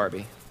Ken and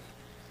Barbie.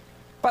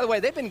 By the way,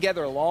 they've been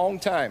together a long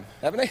time,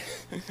 haven't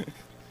they?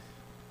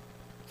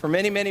 For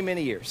many, many,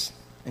 many years.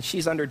 And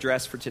she's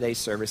underdressed for today's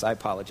service. I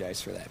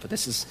apologize for that. But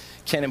this is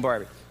Ken and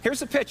Barbie.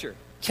 Here's a picture.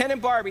 Ken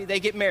and Barbie,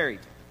 they get married.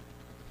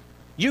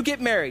 You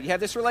get married. You have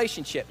this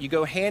relationship. You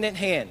go hand in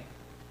hand.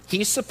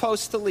 He's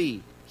supposed to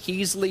lead.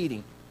 He's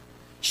leading.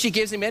 She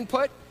gives him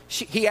input.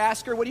 He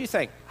asks her, what do you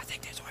think? I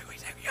think that's what we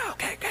think. Yeah,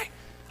 okay.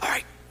 All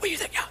right, what do you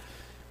think? Yeah.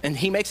 And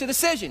he makes a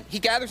decision. He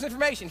gathers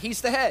information.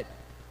 He's the head.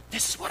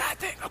 This is what I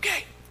think,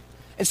 okay.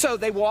 And so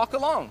they walk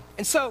along.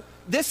 And so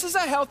this is a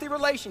healthy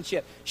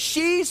relationship.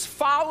 She's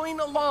following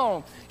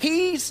along.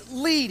 He's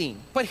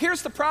leading. But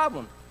here's the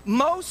problem.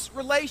 Most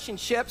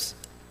relationships,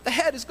 the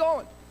head is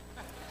gone.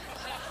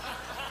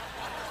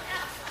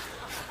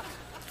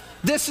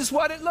 This is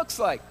what it looks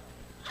like.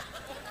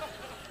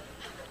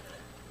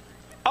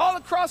 All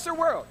across the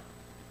world.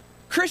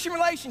 Christian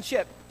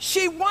relationship.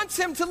 She wants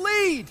him to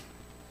lead.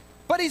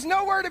 But he's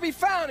nowhere to be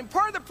found. And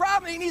part of the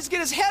problem, he needs to get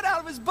his head out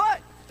of his butt.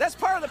 That's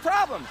part of the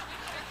problem.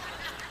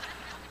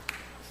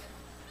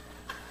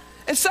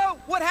 And so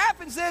what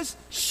happens is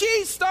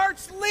she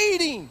starts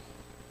leading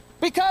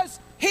because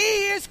he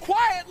is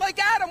quiet like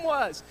Adam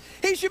was.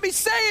 He should be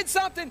saying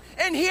something,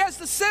 and he has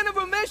the sin of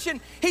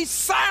omission. He's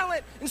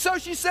silent. And so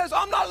she says,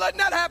 I'm not letting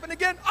that happen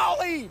again. I'll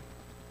lead.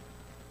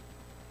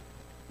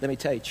 Let me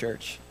tell you,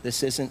 church,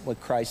 this isn't what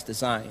Christ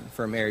designed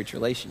for a marriage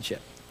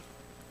relationship.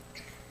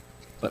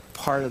 But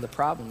part of the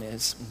problem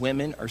is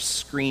women are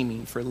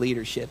screaming for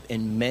leadership,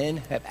 and men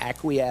have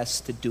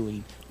acquiesced to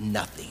doing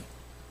nothing.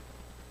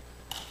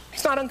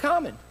 It's not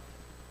uncommon.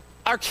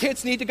 Our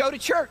kids need to go to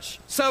church.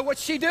 So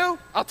what's she do?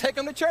 I'll take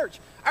them to church.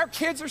 Our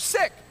kids are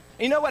sick.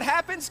 And you know what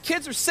happens?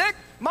 Kids are sick.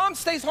 Mom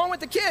stays home with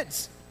the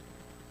kids.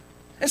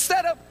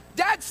 Instead of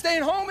dad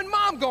staying home and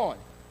mom going.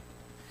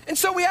 And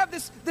so we have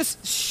this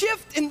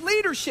shift in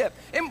leadership.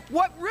 And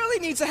what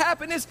really needs to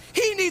happen is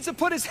he needs to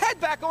put his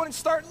head back on and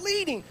start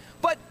leading.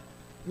 But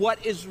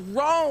what is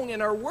wrong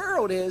in our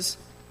world is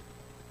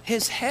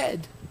his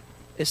head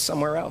is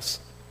somewhere else.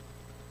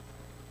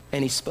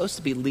 And he's supposed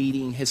to be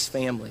leading his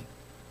family.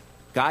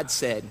 God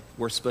said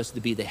we're supposed to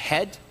be the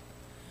head.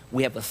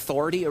 We have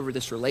authority over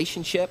this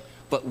relationship,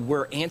 but we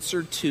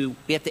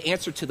have to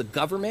answer to the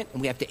government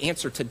and we have to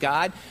answer to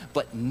God.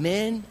 But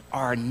men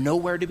are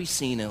nowhere to be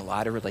seen in a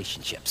lot of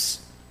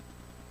relationships.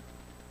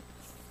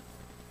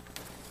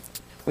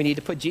 We need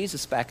to put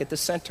Jesus back at the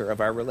center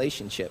of our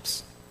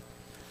relationships.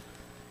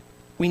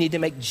 We need to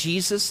make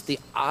Jesus the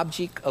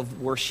object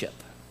of worship.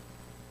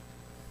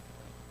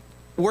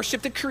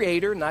 Worship the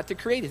Creator, not to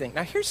create anything.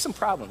 Now, here's some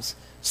problems.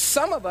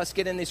 Some of us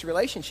get in these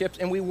relationships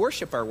and we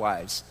worship our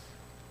wives.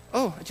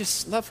 Oh, I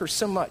just love her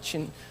so much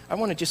and I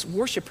want to just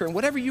worship her. And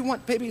whatever you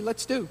want, baby,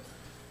 let's do.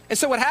 And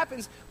so what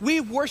happens? We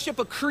worship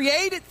a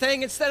created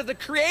thing instead of the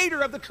creator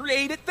of the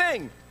created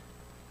thing.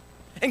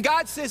 And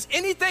God says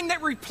anything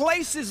that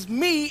replaces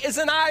me is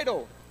an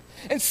idol.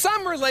 In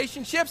some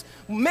relationships,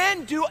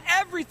 men do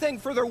everything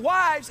for their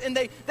wives and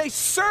they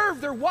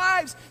serve their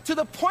wives to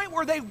the point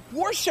where they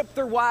worship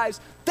their wives.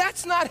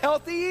 That's not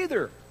healthy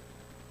either.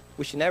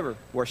 We should never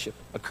worship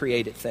a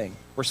created thing.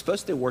 We're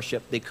supposed to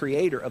worship the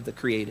creator of the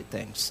created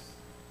things.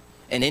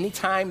 And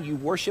anytime you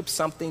worship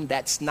something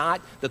that's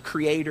not the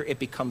creator, it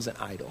becomes an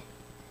idol.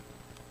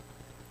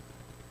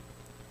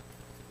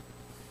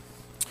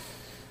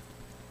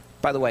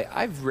 By the way,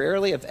 I've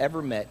rarely have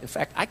ever met, in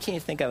fact, I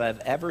can't think of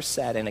I've ever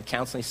sat in a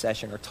counseling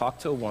session or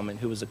talked to a woman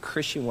who was a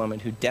Christian woman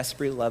who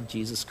desperately loved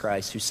Jesus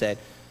Christ, who said,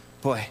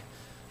 boy,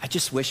 I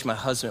just wish my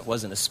husband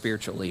wasn't a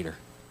spiritual leader.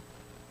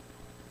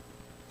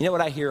 You know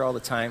what I hear all the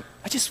time?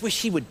 I just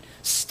wish he would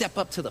step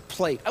up to the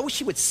plate. I wish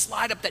he would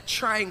slide up that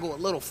triangle a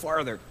little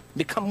farther,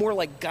 become more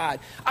like God.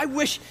 I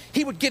wish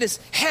he would get his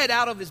head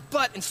out of his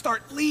butt and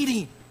start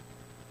leading.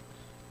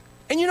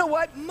 And you know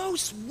what?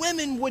 Most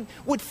women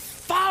would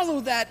follow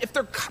that if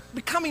they're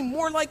becoming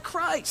more like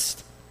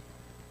Christ.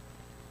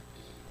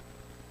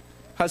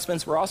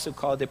 Husbands, we're also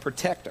called to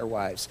protect our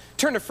wives.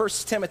 Turn to 1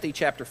 Timothy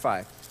chapter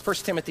 5. 1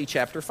 Timothy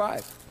chapter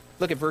 5.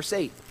 Look at verse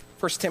 8.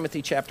 1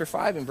 Timothy chapter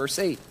 5 and verse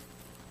 8.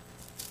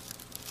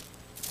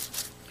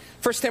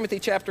 1 Timothy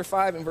chapter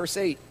 5 and verse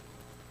 8.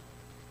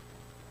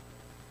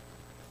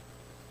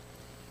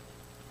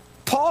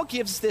 Paul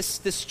gives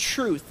this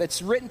truth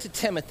that's written to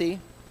Timothy,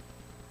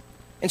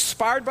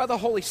 inspired by the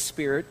Holy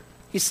Spirit.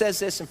 He says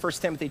this in 1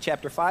 Timothy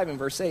chapter 5 and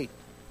verse 8.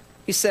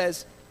 He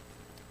says,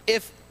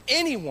 if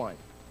anyone,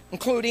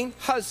 including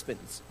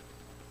husbands,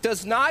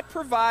 does not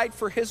provide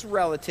for his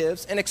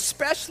relatives, and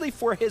especially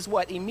for his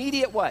what?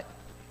 Immediate what?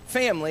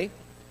 Family,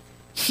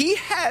 he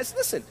has,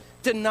 listen,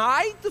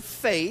 denied the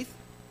faith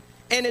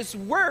and is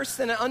worse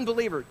than an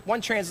unbeliever.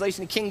 One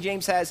translation, the King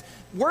James has,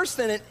 worse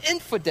than an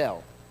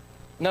infidel.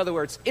 In other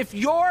words, if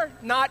you're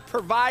not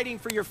providing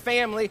for your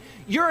family,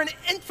 you're an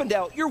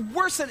infidel. You're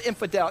worse than an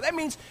infidel. That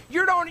means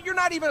you're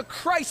not even a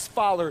Christ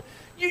follower.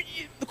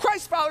 The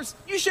Christ followers,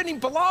 you shouldn't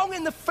even belong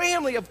in the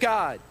family of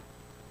God.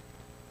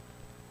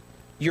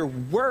 You're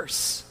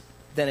worse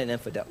than an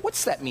infidel.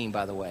 What's that mean,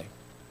 by the way?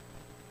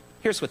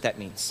 Here's what that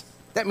means.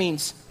 That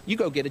means you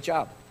go get a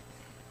job.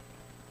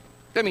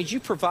 That means you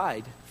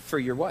provide for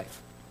your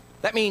wife.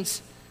 That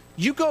means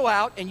you go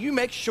out and you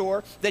make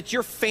sure that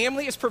your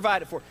family is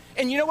provided for.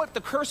 And you know what the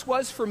curse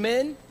was for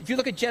men? If you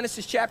look at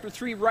Genesis chapter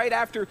 3, right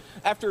after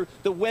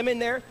the women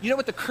there, you know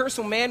what the curse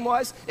of man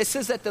was? It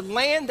says that the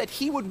land that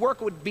he would work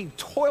would be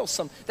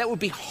toilsome. That would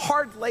be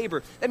hard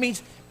labor. That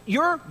means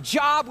your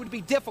job would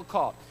be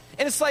difficult.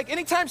 And it's like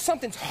anytime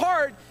something's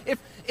hard, if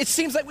it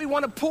seems like we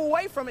want to pull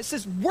away from it, it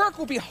says work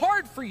will be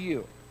hard for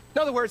you.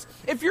 In other words,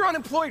 if you're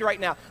unemployed right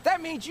now,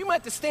 that means you might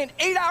have to stand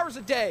 8 hours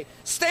a day,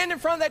 stand in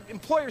front of that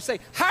employer and say,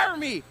 hire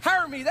me,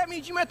 hire me. That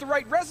means you might have to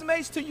write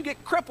resumes till you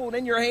get crippled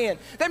in your hand.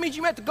 That means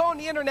you might have to go on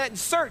the internet and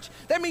search.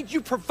 That means you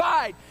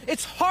provide.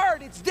 It's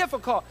hard, it's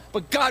difficult,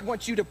 but God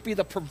wants you to be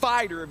the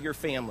provider of your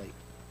family.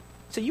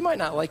 So you might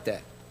not like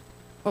that.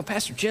 Well,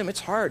 Pastor Jim, it's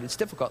hard, it's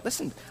difficult.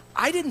 Listen,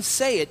 I didn't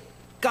say it,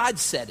 God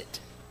said it.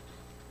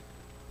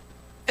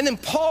 And then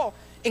Paul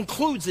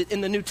includes it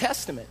in the New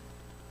Testament.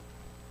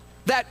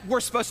 That we're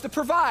supposed to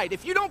provide.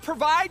 If you don't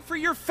provide for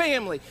your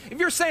family, if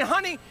you're saying,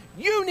 honey,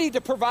 you need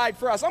to provide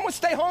for us. I'm going to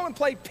stay home and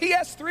play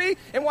PS3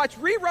 and watch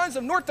reruns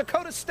of North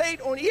Dakota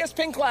State on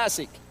ESPN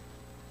Classic.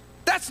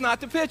 That's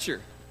not the picture.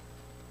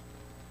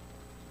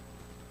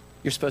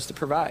 You're supposed to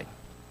provide.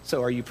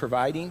 So are you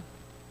providing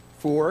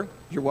for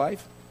your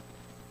wife?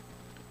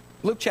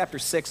 Luke chapter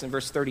 6 and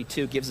verse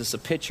 32 gives us a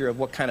picture of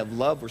what kind of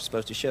love we're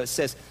supposed to show. It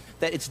says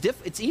that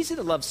it's easy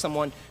to love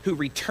someone who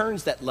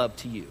returns that love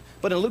to you.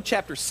 But in Luke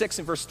chapter 6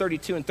 and verse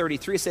 32 and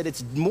 33, it said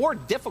it's more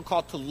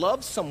difficult to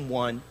love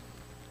someone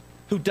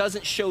who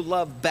doesn't show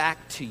love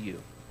back to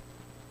you.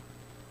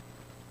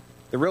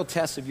 The real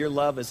test of your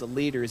love as a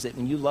leader is that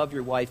when you love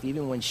your wife,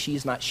 even when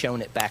she's not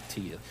showing it back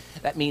to you.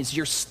 That means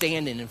you're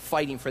standing and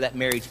fighting for that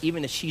marriage,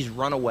 even if she's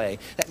run away.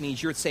 That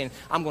means you're saying,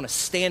 I'm going to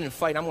stand and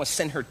fight. I'm going to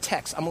send her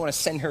texts. I'm going to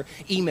send her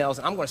emails.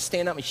 And I'm going to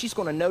stand up, and she's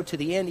going to know to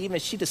the end, even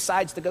if she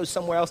decides to go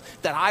somewhere else,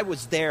 that I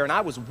was there and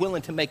I was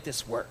willing to make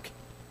this work.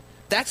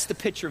 That's the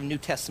picture of New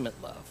Testament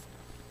love.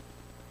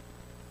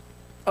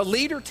 A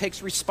leader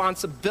takes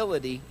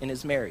responsibility in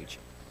his marriage.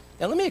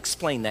 Now, let me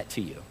explain that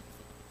to you.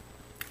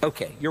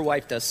 Okay, your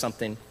wife does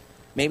something.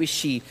 Maybe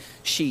she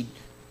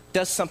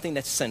does something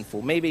that's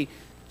sinful. Maybe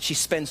she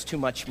spends too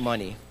much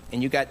money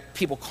and you got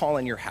people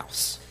calling your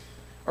house.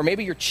 Or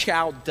maybe your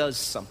child does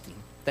something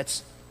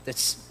that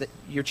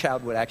your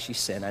child would actually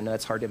sin. I know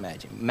it's hard to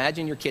imagine.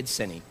 Imagine your kid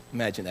sinning.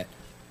 Imagine that.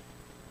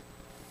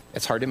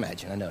 It's hard to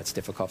imagine. I know it's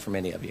difficult for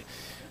many of you.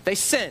 They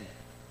sin.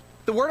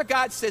 The Word of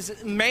God says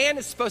that man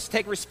is supposed to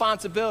take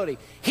responsibility.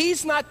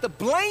 He's not the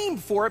blame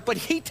for it, but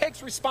he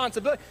takes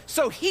responsibility.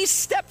 So he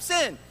steps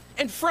in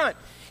front.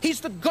 He's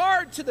the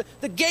guard to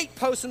the gate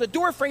posts and the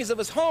door frames of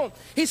his home.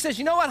 He says,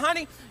 you know what,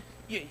 honey?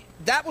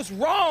 That was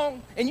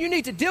wrong, and you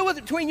need to deal with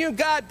it between you and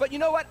God, but you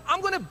know what?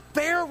 I'm going to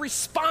bear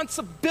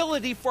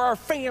responsibility for our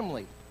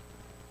family.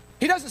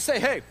 He doesn't say,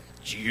 hey,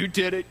 you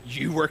did it.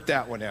 You worked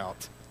that one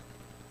out.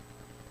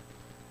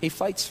 He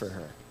fights for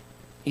her.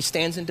 He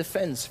stands and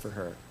defends for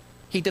her.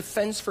 He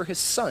defends for his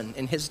son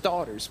and his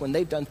daughters when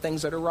they've done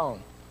things that are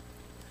wrong.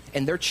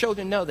 And their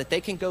children know that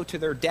they can go to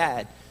their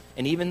dad,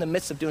 and even in the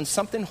midst of doing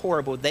something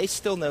horrible, they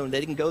still know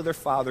they can go to their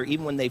father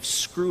even when they've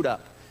screwed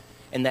up.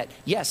 And that,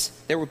 yes,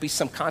 there will be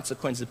some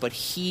consequences, but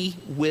he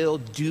will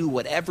do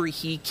whatever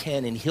he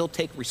can, and he'll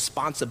take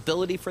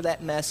responsibility for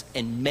that mess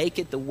and make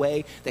it the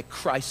way that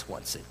Christ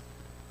wants it.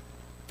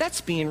 That's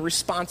being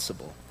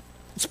responsible.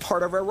 It's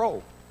part of our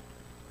role.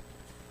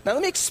 Now,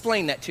 let me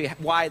explain that to you,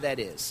 why that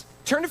is.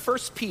 Turn to 1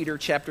 Peter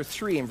chapter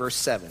 3 and verse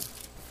 7.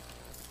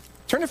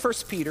 Turn to 1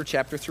 Peter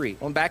chapter 3.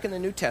 Going back in the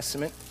New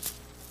Testament.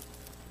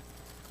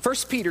 1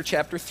 Peter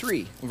chapter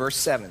 3 and verse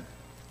 7.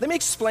 Let me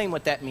explain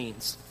what that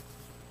means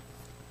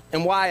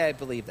and why I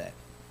believe that.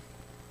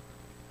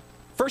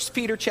 1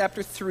 Peter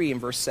chapter 3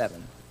 and verse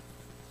 7.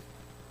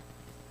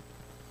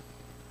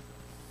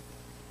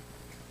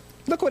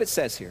 Look what it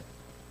says here.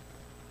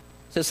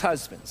 It says,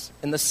 husbands,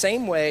 in the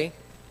same way,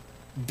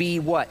 be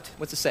what?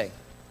 What's it say?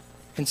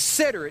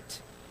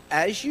 Considerate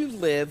as you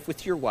live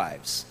with your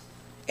wives,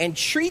 and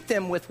treat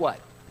them with what?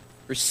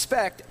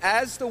 Respect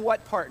as the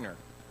what partner?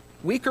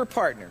 Weaker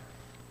partner.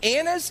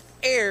 And as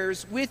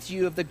heirs with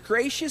you of the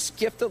gracious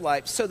gift of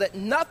life, so that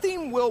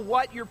nothing will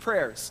what your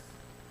prayers?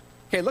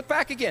 Okay, look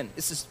back again.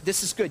 This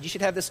is good. You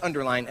should have this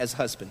underlined as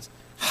husbands.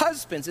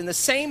 Husbands, in the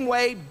same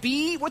way,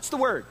 be, what's the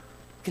word?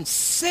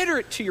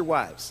 Considerate to your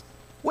wives.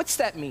 What's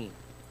that mean?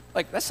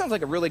 Like, that sounds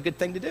like a really good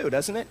thing to do,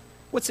 doesn't it?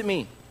 What's it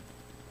mean?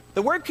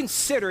 The word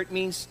considerate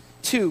means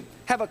to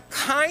have a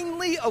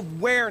kindly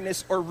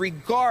awareness or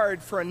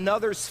regard for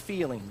another's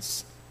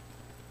feelings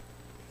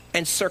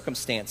and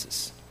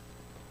circumstances.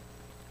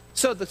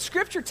 So the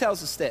scripture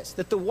tells us this,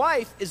 that the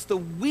wife is the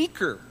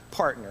weaker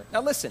partner.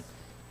 Now listen,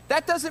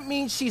 that doesn't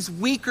mean she's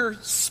weaker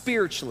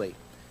spiritually.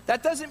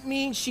 That doesn't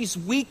mean she's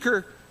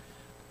weaker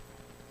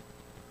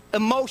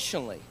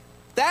emotionally.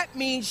 That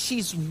means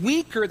she's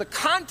weaker. The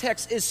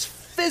context is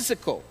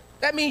physical.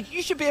 That means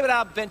you should be able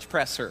to bench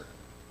press her.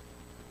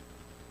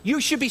 You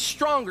should be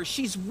stronger.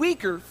 She's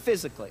weaker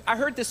physically. I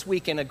heard this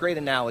weekend a great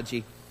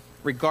analogy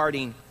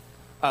regarding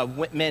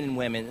men and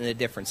women and the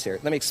difference here.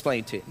 Let me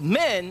explain to you.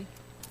 Men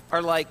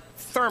are like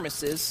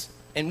thermoses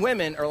and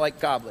women are like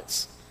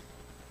goblets.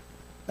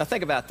 Now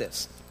think about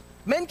this.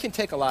 Men can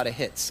take a lot of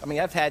hits. I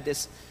mean, I've had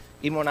this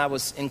even when I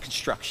was in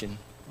construction.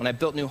 When I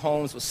built new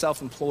homes, was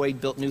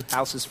self-employed, built new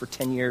houses for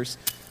 10 years.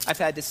 I've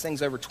had this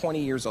thing's over 20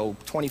 years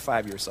old,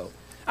 25 years old.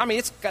 I mean,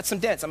 it's got some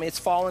dents. I mean, it's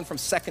fallen from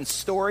second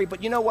story,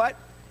 but you know what?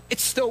 It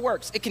still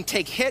works. It can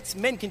take hits.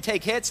 Men can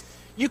take hits.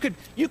 You could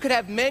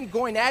have men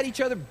going at each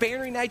other,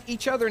 bearing at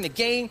each other in a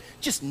game,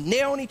 just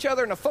nailing each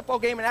other in a football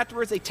game, and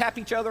afterwards they tap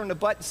each other in the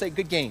butt and say,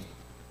 good game.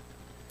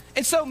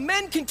 And so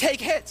men can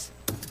take hits.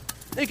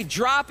 They can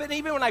drop it.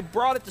 Even when I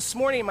brought it this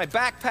morning in my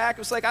backpack, it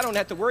was like, I don't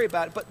have to worry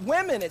about it. But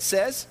women, it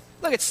says,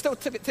 look, it's still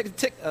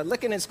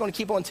licking and it's going to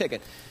keep on ticking.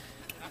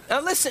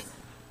 Now listen,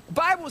 the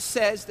Bible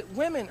says that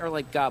women are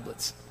like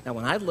goblets. Now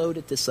when I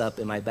loaded this up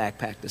in my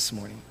backpack this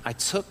morning, I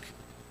took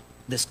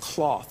this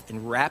cloth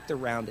and wrapped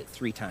around it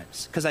 3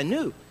 times. Because I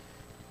knew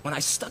when I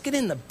stuck it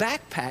in the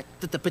backpack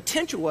that the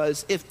potential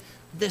was if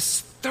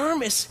this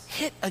thermos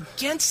hit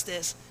against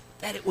this,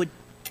 that it would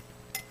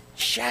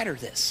shatter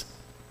this.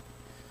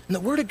 And the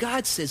Word of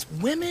God says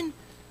women,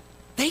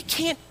 they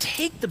can't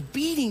take the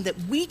beating that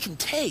we can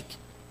take.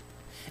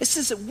 It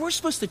says that we're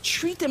supposed to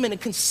treat them in a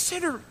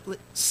considerate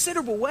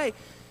way.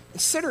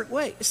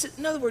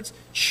 In other words,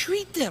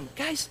 treat them.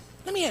 Guys,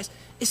 let me ask,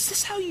 is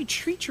this how you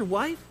treat your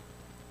wife?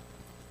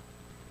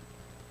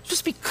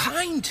 supposed to be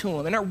kind to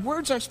them, and our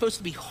words aren't supposed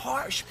to be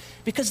harsh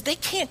because they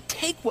can't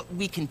take what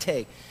we can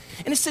take.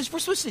 And it says we're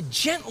supposed to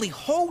gently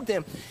hold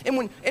them. And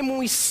when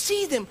we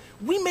see them,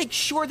 we make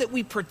sure that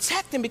we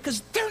protect them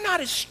because they're not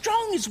as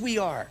strong as we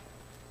are.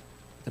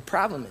 The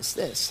problem is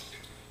this.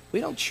 We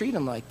don't treat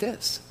them like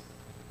this.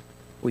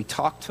 We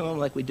talk to them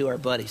like we do our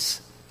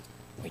buddies.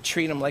 We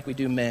treat them like we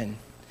do men.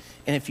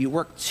 And if you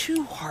work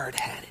too hard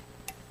at it,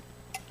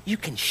 you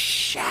can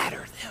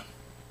shatter them.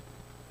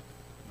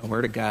 The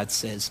Word of God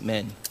says,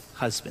 men,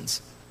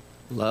 husbands,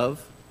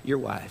 love your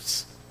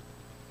wives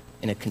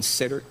in a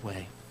considerate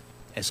way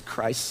as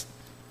Christ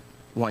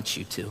wants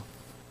you to.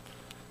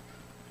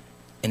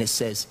 And it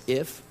says,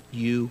 if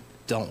you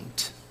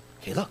don't.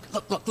 Okay,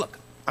 look.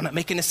 I'm not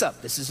making this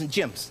up. This isn't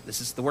Jim's.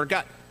 This is the Word of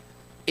God.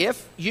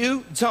 If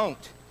you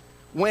don't,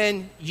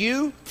 when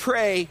you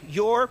pray,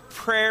 your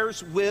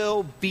prayers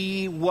will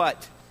be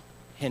what?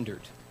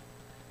 Hindered.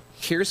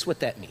 Here's what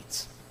that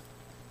means.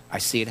 I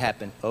see it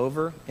happen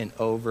over and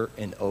over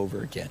and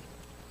over again.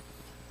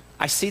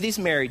 I see these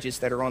marriages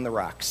that are on the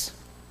rocks.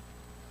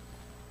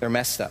 They're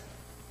messed up.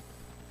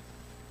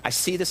 I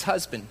see this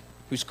husband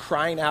who's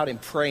crying out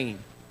and praying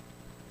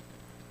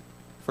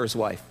for his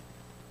wife.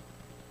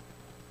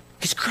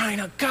 He's crying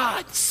out,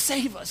 God,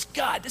 save us.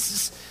 God,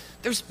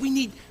 you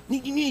need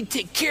to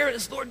take care of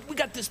this, Lord. We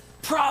got this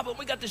problem.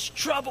 We got this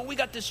trouble. We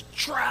got this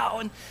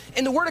trial.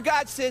 And the Word of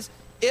God says,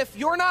 if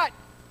you're not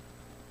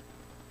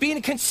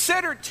being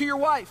considerate to your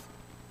wife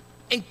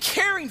and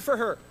caring for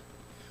her,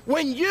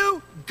 when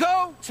you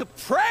go to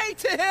pray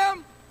to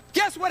him,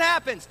 guess what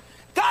happens?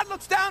 God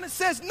looks down and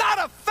says, not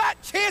a fat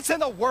chance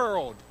in the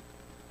world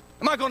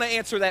am I going to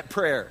answer that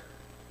prayer.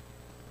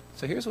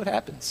 So here's what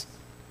happens.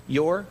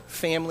 Your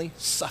family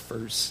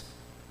suffers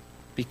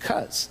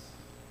because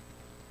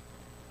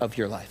of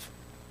your life.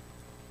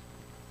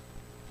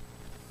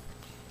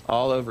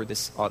 All over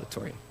this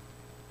auditorium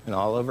and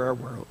all over our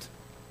world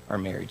are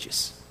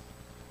marriages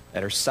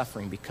that are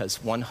suffering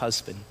because one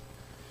husband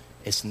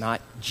is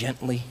not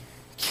gently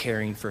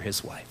caring for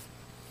his wife.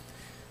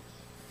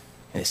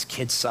 And his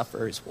kids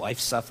suffer, his wife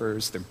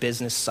suffers, their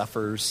business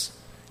suffers,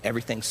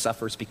 everything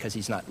suffers because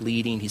he's not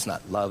leading, he's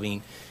not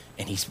loving,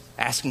 and he's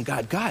asking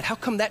God, God, how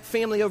come that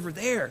family over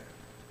there?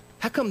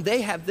 How come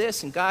they have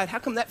this? And God, how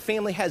come that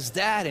family has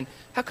that? And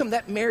how come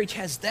that marriage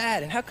has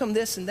that? And how come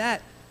this and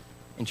that?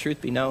 And truth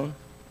be known,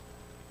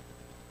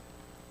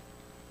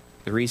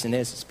 the reason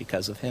is it's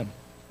because of him.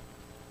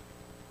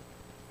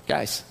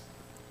 Guys,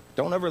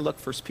 don't overlook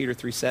 1 Peter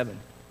 3:7.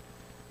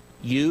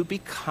 You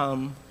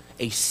become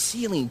a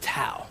ceiling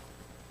tile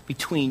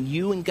between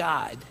you and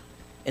God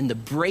and the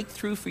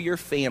breakthrough for your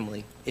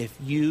family if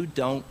you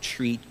don't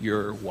treat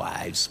your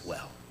wives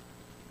well.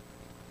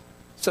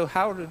 So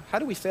how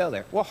do we fail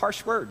there? Well,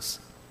 harsh words.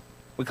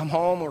 We come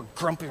home, we're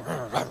grumpy. And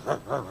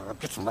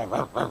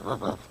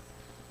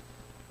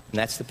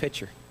that's the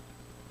picture.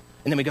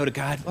 And then we go to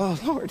God, oh,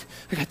 Lord,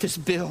 I got this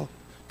bill.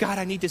 God,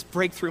 I need this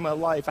breakthrough in my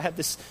life. I have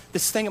this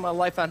thing in my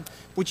life.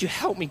 Would you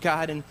help me,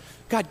 God? And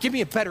God, give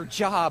me a better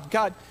job.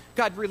 God,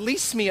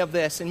 release me of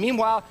this. And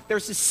meanwhile,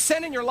 there's this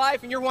sin in your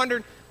life, and you're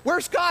wondering,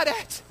 where's God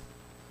at?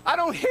 I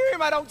don't hear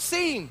him. I don't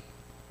see him.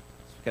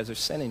 It's because there's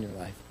sin in your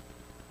life.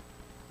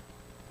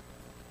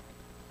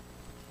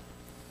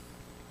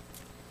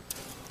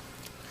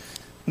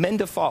 Men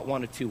default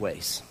one of two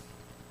ways.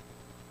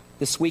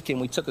 This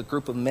weekend, we took a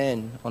group of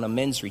men on a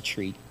men's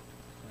retreat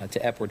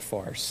to Epworth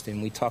Forest,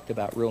 and we talked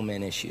about real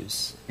men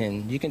issues.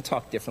 And you can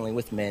talk differently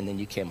with men than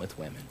you can with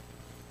women.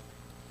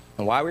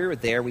 And while we were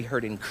there, we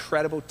heard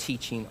incredible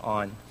teaching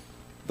on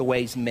the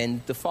ways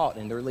men default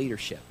in their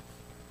leadership.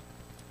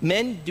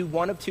 Men do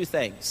one of two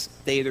things.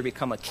 They either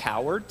become a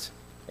coward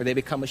or they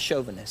become a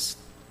chauvinist.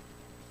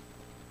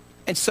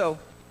 And so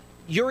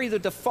you're either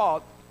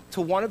default to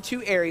one of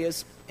two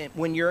areas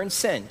when you're in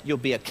sin. You'll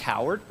be a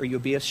coward or you'll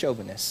be a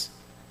chauvinist.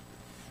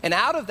 And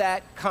out of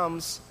that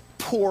comes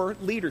poor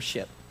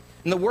leadership.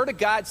 And the Word of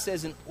God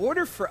says in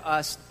order for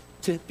us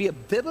to be a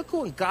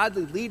biblical and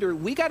godly leader,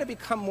 we got to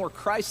become more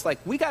Christ-like.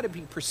 We got to be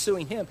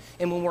pursuing him.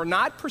 And when we're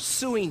not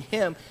pursuing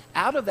him,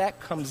 out of that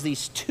comes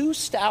these two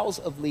styles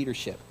of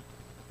leadership.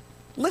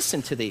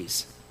 Listen to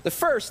these. The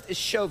first is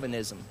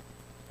chauvinism.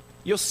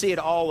 You'll see it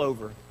all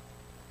over.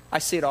 I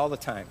see it all the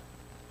time.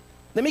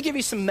 Let me give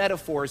you some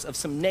metaphors of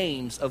some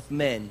names of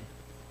men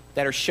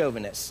that are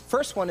chauvinists.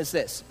 First one is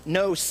this.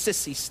 No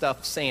sissy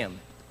stuff, Sam.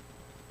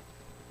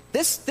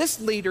 This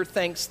leader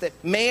thinks that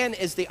man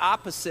is the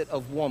opposite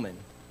of woman.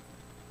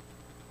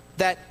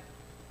 That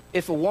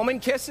if a woman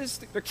kisses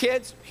their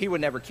kids, he would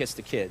never kiss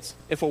the kids.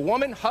 If a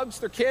woman hugs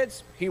their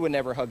kids, he would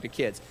never hug the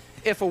kids.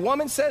 If a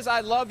woman says,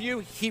 I love you,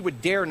 he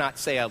would dare not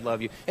say, I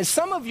love you. And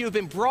some of you have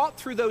been brought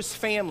through those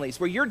families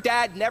where your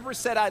dad never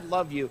said, I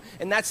love you.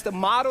 And that's the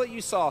model that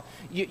you saw.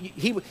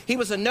 He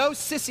was a no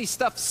sissy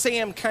stuff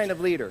Sam kind of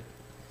leader.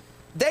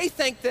 They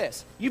think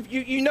this.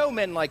 You know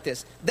men like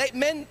this. They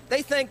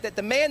think that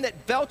the man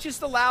that belches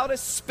the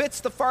loudest,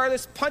 spits the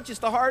farthest, punches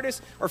the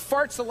hardest, or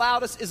farts the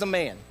loudest is a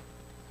man.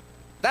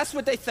 That's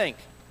what they think.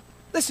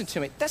 Listen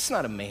to me. That's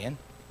not a man.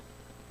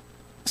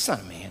 That's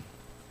not a man.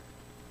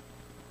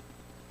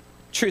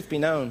 Truth be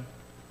known,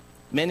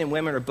 men and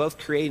women are both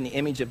created in the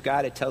image of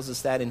God. It tells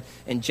us that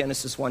in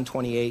Genesis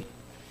 1:28.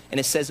 And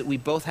it says that we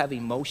both have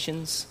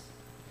emotions,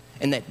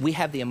 and that we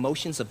have the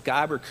emotions of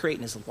God. We're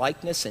creating his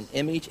likeness and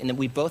image, and then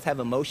we both have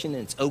emotion,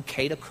 and it's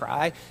okay to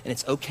cry, and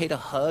it's okay to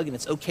hug, and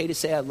it's okay to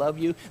say I love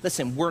you.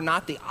 Listen, we're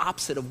not the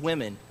opposite of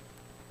women.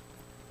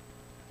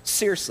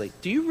 Seriously,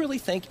 do you really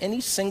think any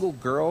single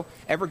girl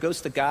ever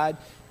goes to God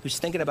who's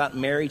thinking about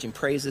marriage and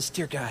prays this,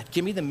 dear God,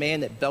 give me the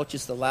man that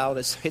belches the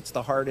loudest, hits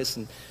the hardest,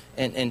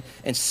 and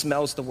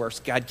smells the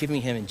worst. God, give me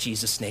him in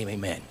Jesus' name,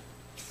 amen.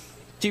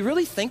 Do you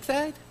really think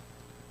that?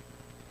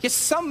 Yes,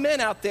 some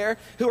men out there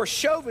who are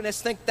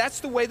chauvinists think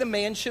that's the way the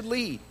man should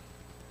lead.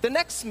 The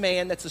next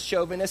man that's a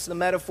chauvinist, the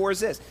metaphor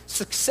is this: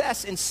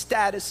 success and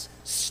status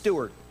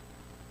steward.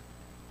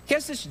 He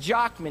has this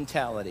jock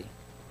mentality.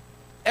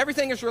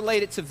 Everything is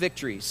related to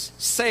victories,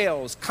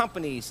 sales,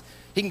 companies.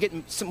 He can get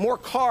some more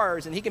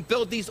cars, and he can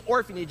build these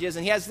orphanages,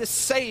 and he has this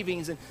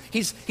savings, and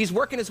he's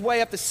working his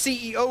way up the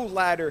CEO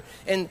ladder.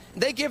 And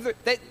they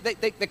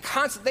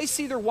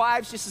see their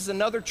wives just as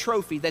another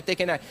trophy that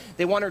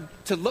they want her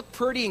to look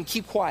pretty and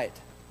keep quiet.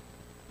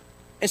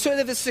 And so they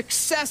have a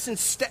success and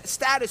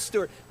status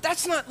steward.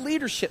 That's not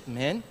leadership,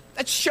 man.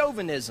 That's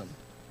chauvinism.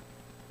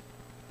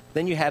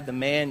 Then you have the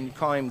man, you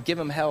call him, give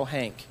him hell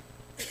Hank.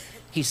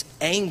 He's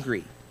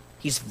angry.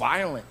 He's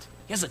violent.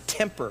 He has a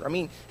temper. I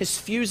mean, his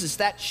fuse is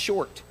that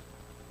short.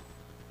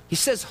 He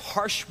says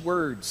harsh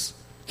words.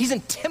 He's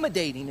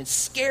intimidating and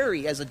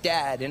scary as a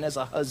dad and as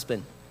a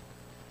husband.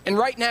 And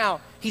right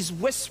now, he's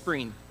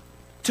whispering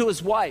to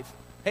his wife,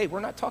 hey,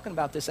 we're not talking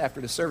about this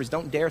after the service.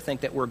 Don't dare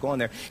think that we're going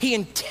there. He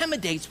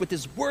intimidates with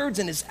his words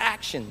and his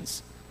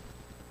actions.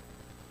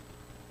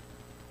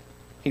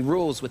 He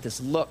rules with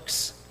his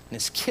looks, and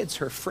his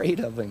kids are afraid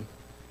of him.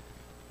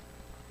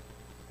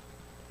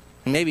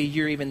 And maybe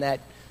you're even that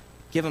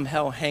give him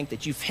hell, Hank,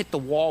 that you've hit the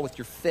wall with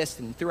your fist,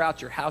 and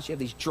throughout your house you have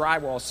these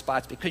drywall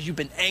spots because you've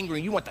been angry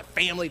and you want the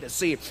family to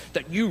see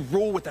that you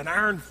rule with an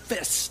iron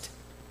fist.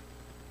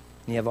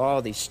 And you have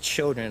all these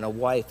children and a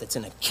wife that's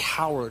in a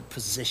coward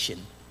position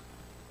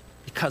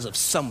because of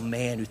some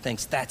man who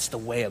thinks that's the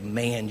way a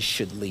man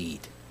should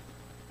lead.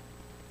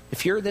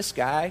 If you're this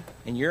guy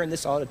and you're in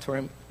this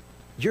auditorium,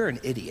 you're an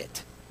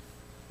idiot.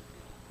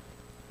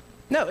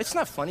 No, it's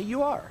not funny.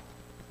 You are.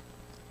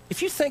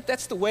 If you think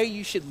that's the way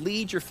you should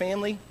lead your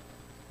family,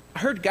 I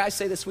heard guys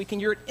say this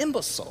weekend, you're an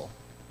imbecile.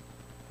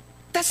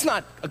 That's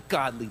not a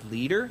godly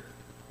leader.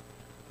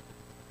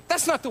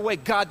 That's not the way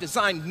God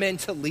designed men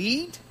to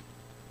lead.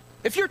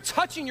 If you're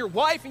touching your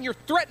wife and you're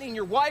threatening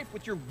your wife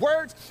with your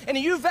words, and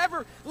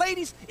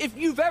ladies, if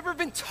you've ever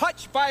been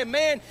touched by a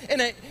man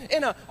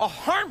in a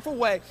harmful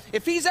way,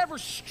 if he's ever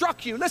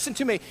struck you, listen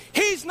to me,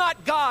 he's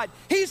not God.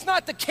 He's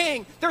not the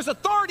king. There's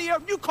authority.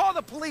 You call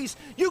the police.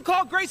 You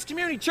call Grace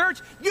Community Church.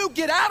 You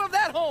get out of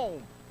that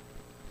home.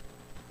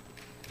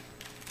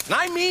 And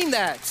I mean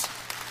that.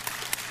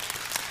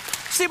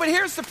 See, but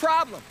here's the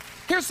problem.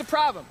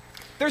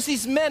 There's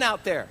these men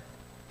out there.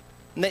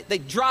 And they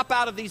drop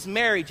out of these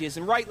marriages,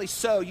 and rightly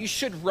so. You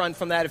should run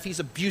from that if he's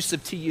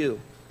abusive to you.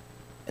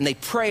 And they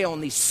prey on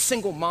these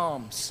single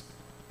moms.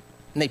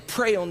 And they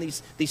prey on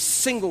these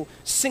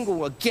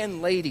single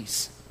again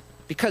ladies.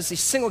 Because these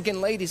single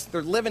again ladies,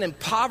 they're living in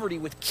poverty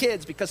with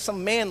kids because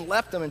some man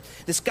left them. And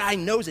this guy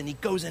knows it, and he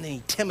goes in and he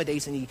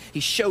intimidates, and he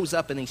shows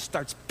up and he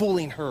starts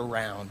bullying her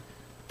around.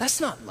 That's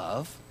not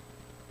love.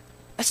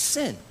 That's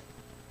sin.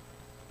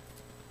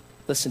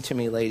 Listen to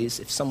me, ladies.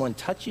 If someone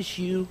touches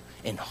you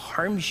and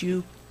harms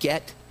you,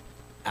 get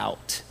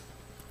out.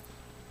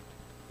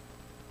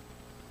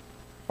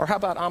 Or how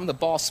about I'm the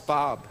boss,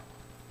 Bob?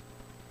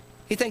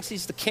 He thinks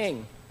he's the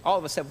king. All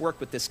of us have worked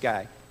with this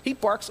guy. He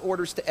barks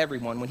orders to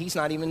everyone when he's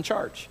not even in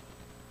charge.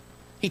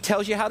 He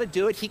tells you how to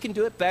do it. He can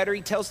do it better.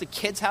 He tells the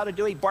kids how to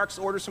do it. He barks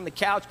orders from the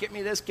couch. Get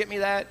me this, get me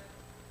that.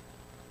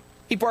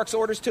 He barks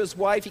orders to his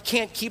wife. He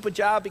can't keep a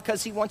job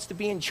because he wants to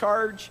be in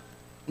charge.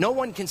 No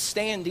one can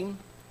stand him.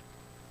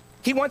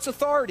 He wants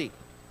authority.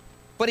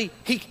 But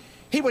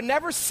he would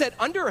never sit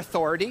under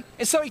authority.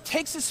 And so he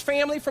takes his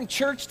family from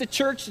church to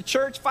church to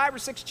church, 5 or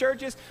 6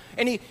 churches,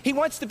 and he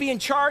wants to be in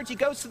charge. He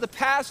goes to the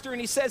pastor and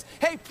he says,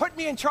 hey, put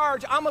me in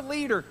charge. I'm a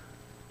leader.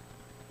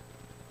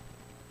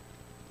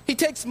 He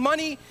takes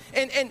money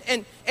and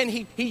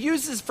he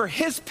uses for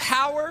his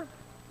power,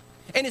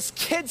 and his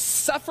kids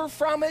suffer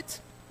from it.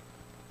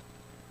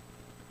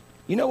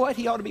 You know what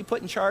he ought to be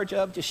put in charge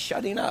of? Just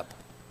shutting up.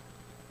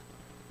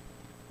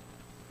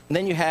 And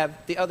then you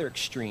have the other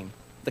extreme,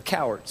 the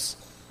cowards.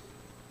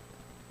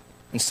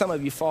 And some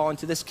of you fall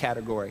into this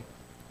category.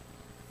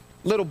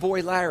 Little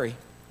boy Larry,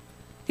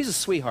 he's a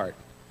sweetheart.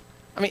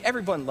 I mean,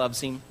 everyone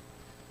loves him.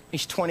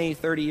 He's 20,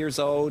 30 years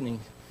old, and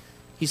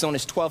he's on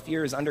his 12th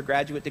year, his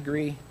undergraduate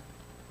degree.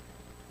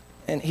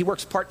 And he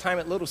works part-time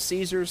at Little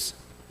Caesars.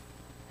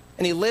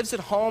 And he lives at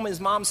home, and his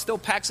mom still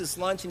packs his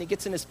lunch, and he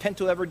gets in his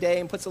Pinto every day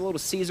and puts a Little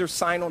Caesar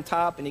sign on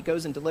top, and he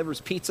goes and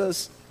delivers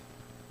pizzas.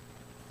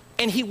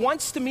 And he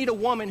wants to meet a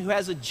woman who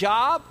has a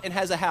job and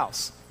has a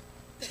house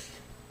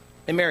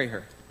and marry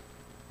her.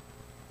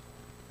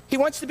 He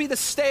wants to be the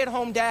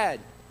stay-at-home dad.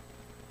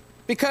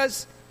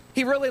 because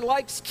he really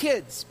likes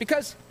kids,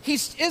 because he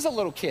is a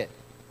little kid.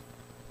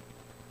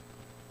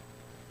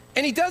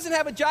 And he doesn't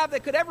have a job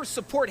that could ever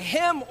support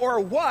him or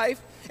a wife,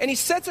 and he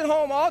sits at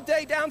home all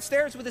day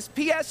downstairs with his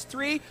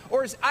PS3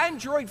 or his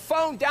Android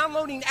phone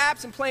downloading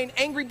apps and playing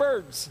Angry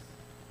Birds.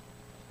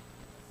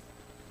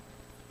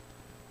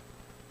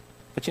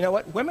 But you know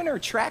what? Women are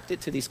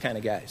attracted to these kind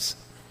of guys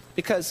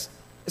because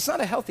it's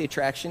not a healthy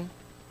attraction.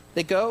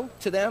 They go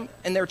to them,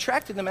 and they're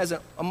attracted to them as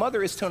a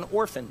mother is to an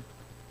orphan.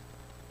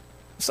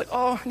 It's like,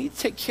 oh, I need to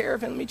take care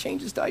of him. Let me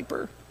change his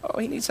diaper. Oh,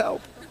 he needs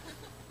help.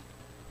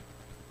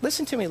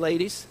 Listen to me,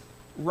 ladies.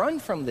 Run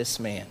from this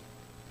man.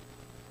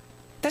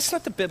 That's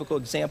not the biblical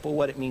example of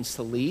what it means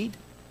to lead.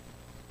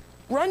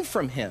 Run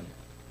from him.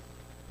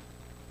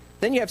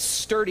 Then you have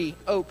sturdy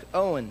Oak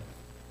Owen.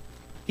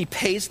 He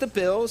pays the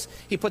bills.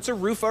 He puts a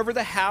roof over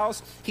the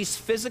house. He's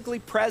physically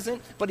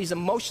present, but he's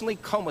emotionally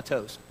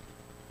comatose.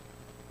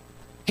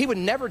 He would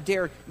never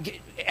dare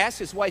ask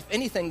his wife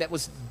anything that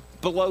was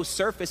below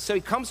surface. So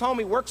he comes home,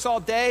 he works all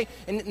day,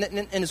 and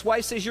his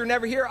wife says, you're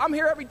never here. I'm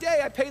here every day.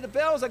 I pay the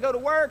bills, I go to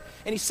work.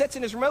 And he sits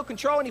in his remote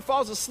control and he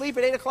falls asleep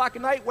at 8 o'clock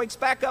at night, wakes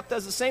back up,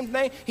 does the same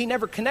thing. He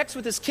never connects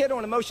with his kid on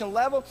an emotional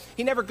level.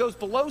 He never goes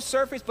below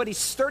surface, but he's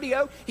sturdy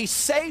out. He's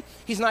safe.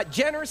 He's not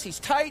generous. He's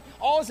tight.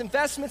 All his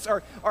investments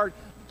are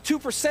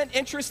 2%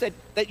 interest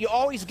that you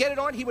always get it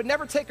on. He would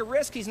never take a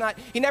risk.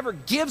 He never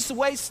gives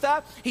away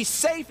stuff. He's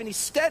safe and he's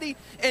steady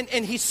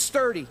and he's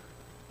sturdy.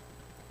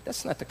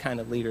 That's not the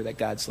kind of leader that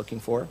God's looking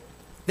for.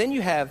 Then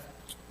you have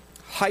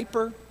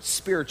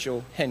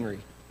hyper-spiritual Henry.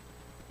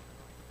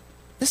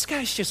 This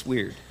guy's just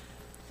weird.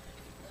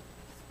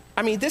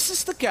 I mean, this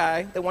is the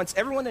guy that wants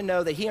everyone to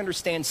know that he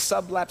understands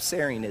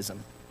sublapsarianism.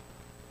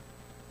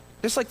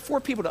 There's like 4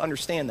 people to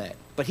understand that,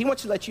 but he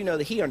wants to let you know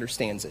that he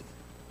understands it.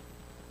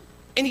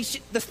 And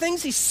the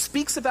things he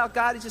speaks about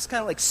God is just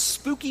kind of like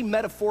spooky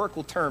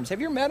metaphorical terms.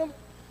 Have you ever met him?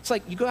 It's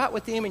like you go out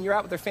with him and you're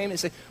out with their family and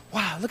say,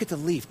 wow, look at the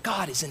leaf.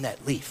 God is in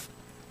that leaf.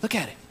 Look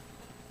at it.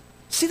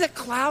 See that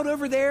cloud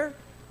over there?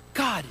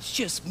 God is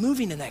just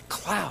moving in that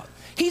cloud.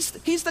 He's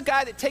the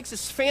guy that takes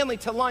his family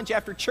to lunch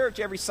after church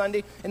every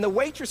Sunday, and the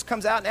waitress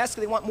comes out and asks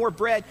if they want more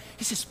bread.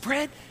 He says,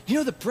 bread? You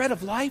know the bread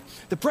of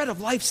life? The bread of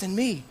life's in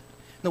me.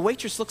 And the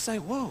waitress looks like,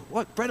 whoa,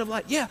 what, bread of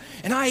life? Yeah,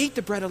 and I eat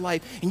the bread of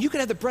life, and you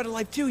can have the bread of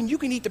life too, and you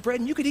can eat the bread,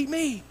 and you can eat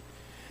me. And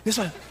it's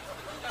like...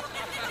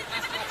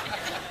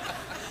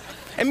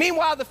 And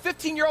meanwhile, the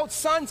 15-year-old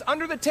son's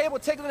under the table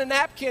taking a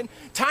napkin,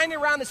 tying it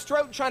around his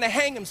throat, trying to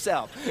hang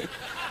himself.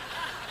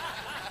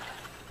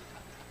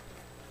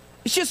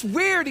 It's just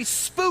weird. He's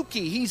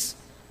spooky. He's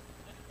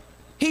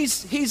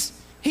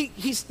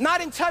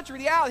not in touch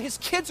with reality. His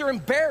kids are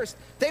embarrassed.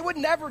 They would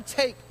never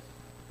take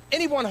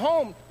anyone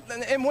home.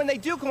 And when they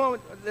do come home,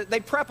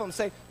 they prep them and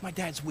say, my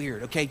dad's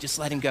weird, okay? Just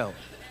let him go.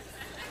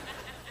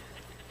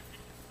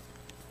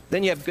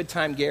 Then you have Good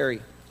Time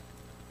Gary.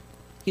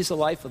 He's the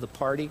life of the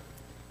party.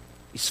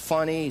 He's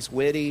funny, he's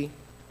witty.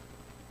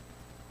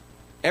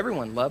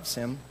 Everyone loves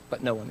him,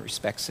 but no one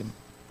respects him.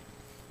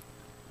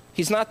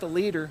 He's not the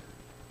leader.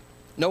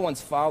 No one's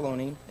following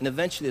him. And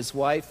eventually his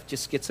wife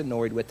just gets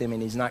annoyed with him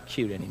and he's not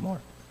cute anymore.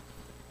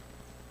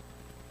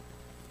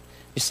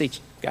 You see,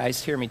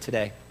 guys, hear me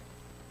today.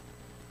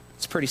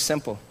 It's pretty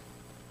simple.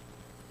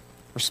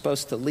 We're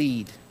supposed to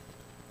lead,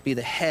 be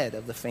the head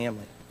of the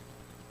family.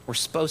 We're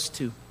supposed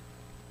to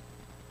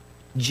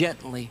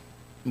gently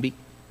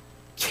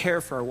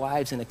care for our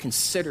wives in a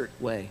considerate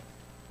way.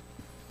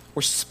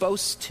 We're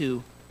supposed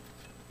to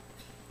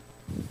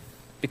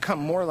become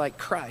more like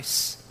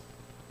Christ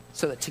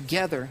so that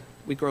together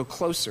we grow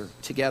closer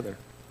together.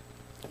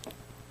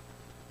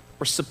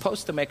 We're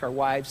supposed to make our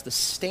wives the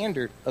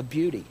standard of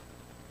beauty.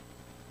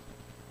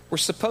 We're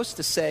supposed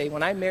to say,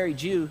 when I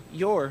married you,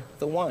 you're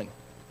the one.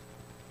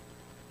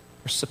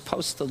 We're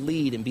supposed to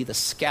lead and be the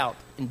scout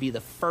and be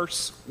the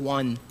first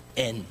one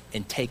in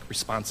and take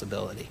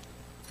responsibility.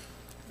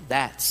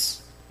 That's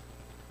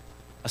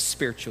a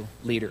spiritual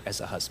leader as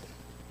a husband.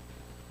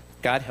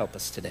 God help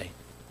us today.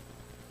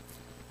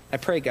 I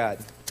pray, God,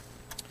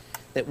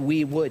 that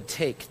we would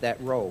take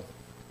that role.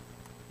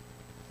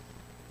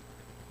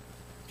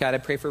 God, I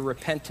pray for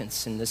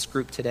repentance in this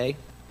group today.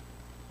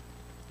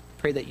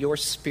 Pray that your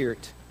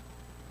Spirit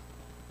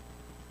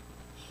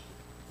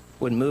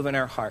would move in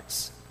our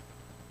hearts.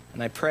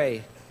 And I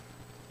pray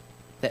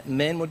that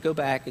men would go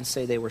back and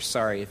say they were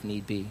sorry if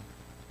need be.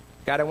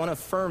 God, I want to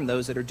affirm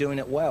those that are doing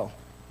it well.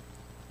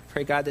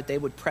 Pray, God, that they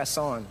would press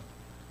on.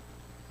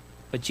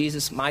 But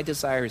Jesus, my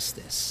desire is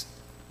this,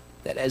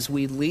 that as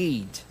we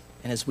lead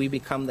and as we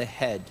become the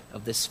head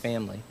of this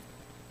family,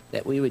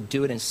 that we would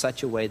do it in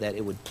such a way that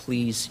it would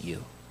please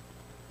you.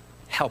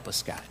 Help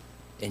us, God.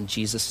 In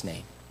Jesus'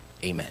 name,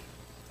 amen.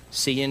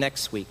 See you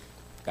next week.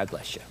 God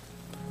bless you.